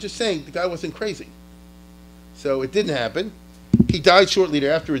I'm just saying the guy wasn't crazy. So it didn't happen. He died shortly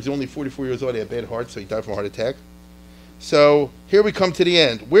thereafter. He's only 44 years old. He had a bad heart, so he died from a heart attack. So here we come to the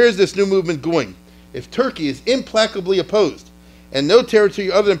end. Where is this new movement going? If Turkey is implacably opposed and no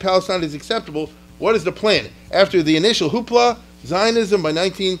territory other than Palestine is acceptable, what is the plan? After the initial hoopla, Zionism by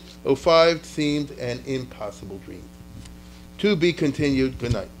 1905 seemed an impossible dream. To be continued.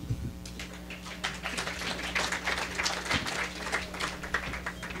 Good night.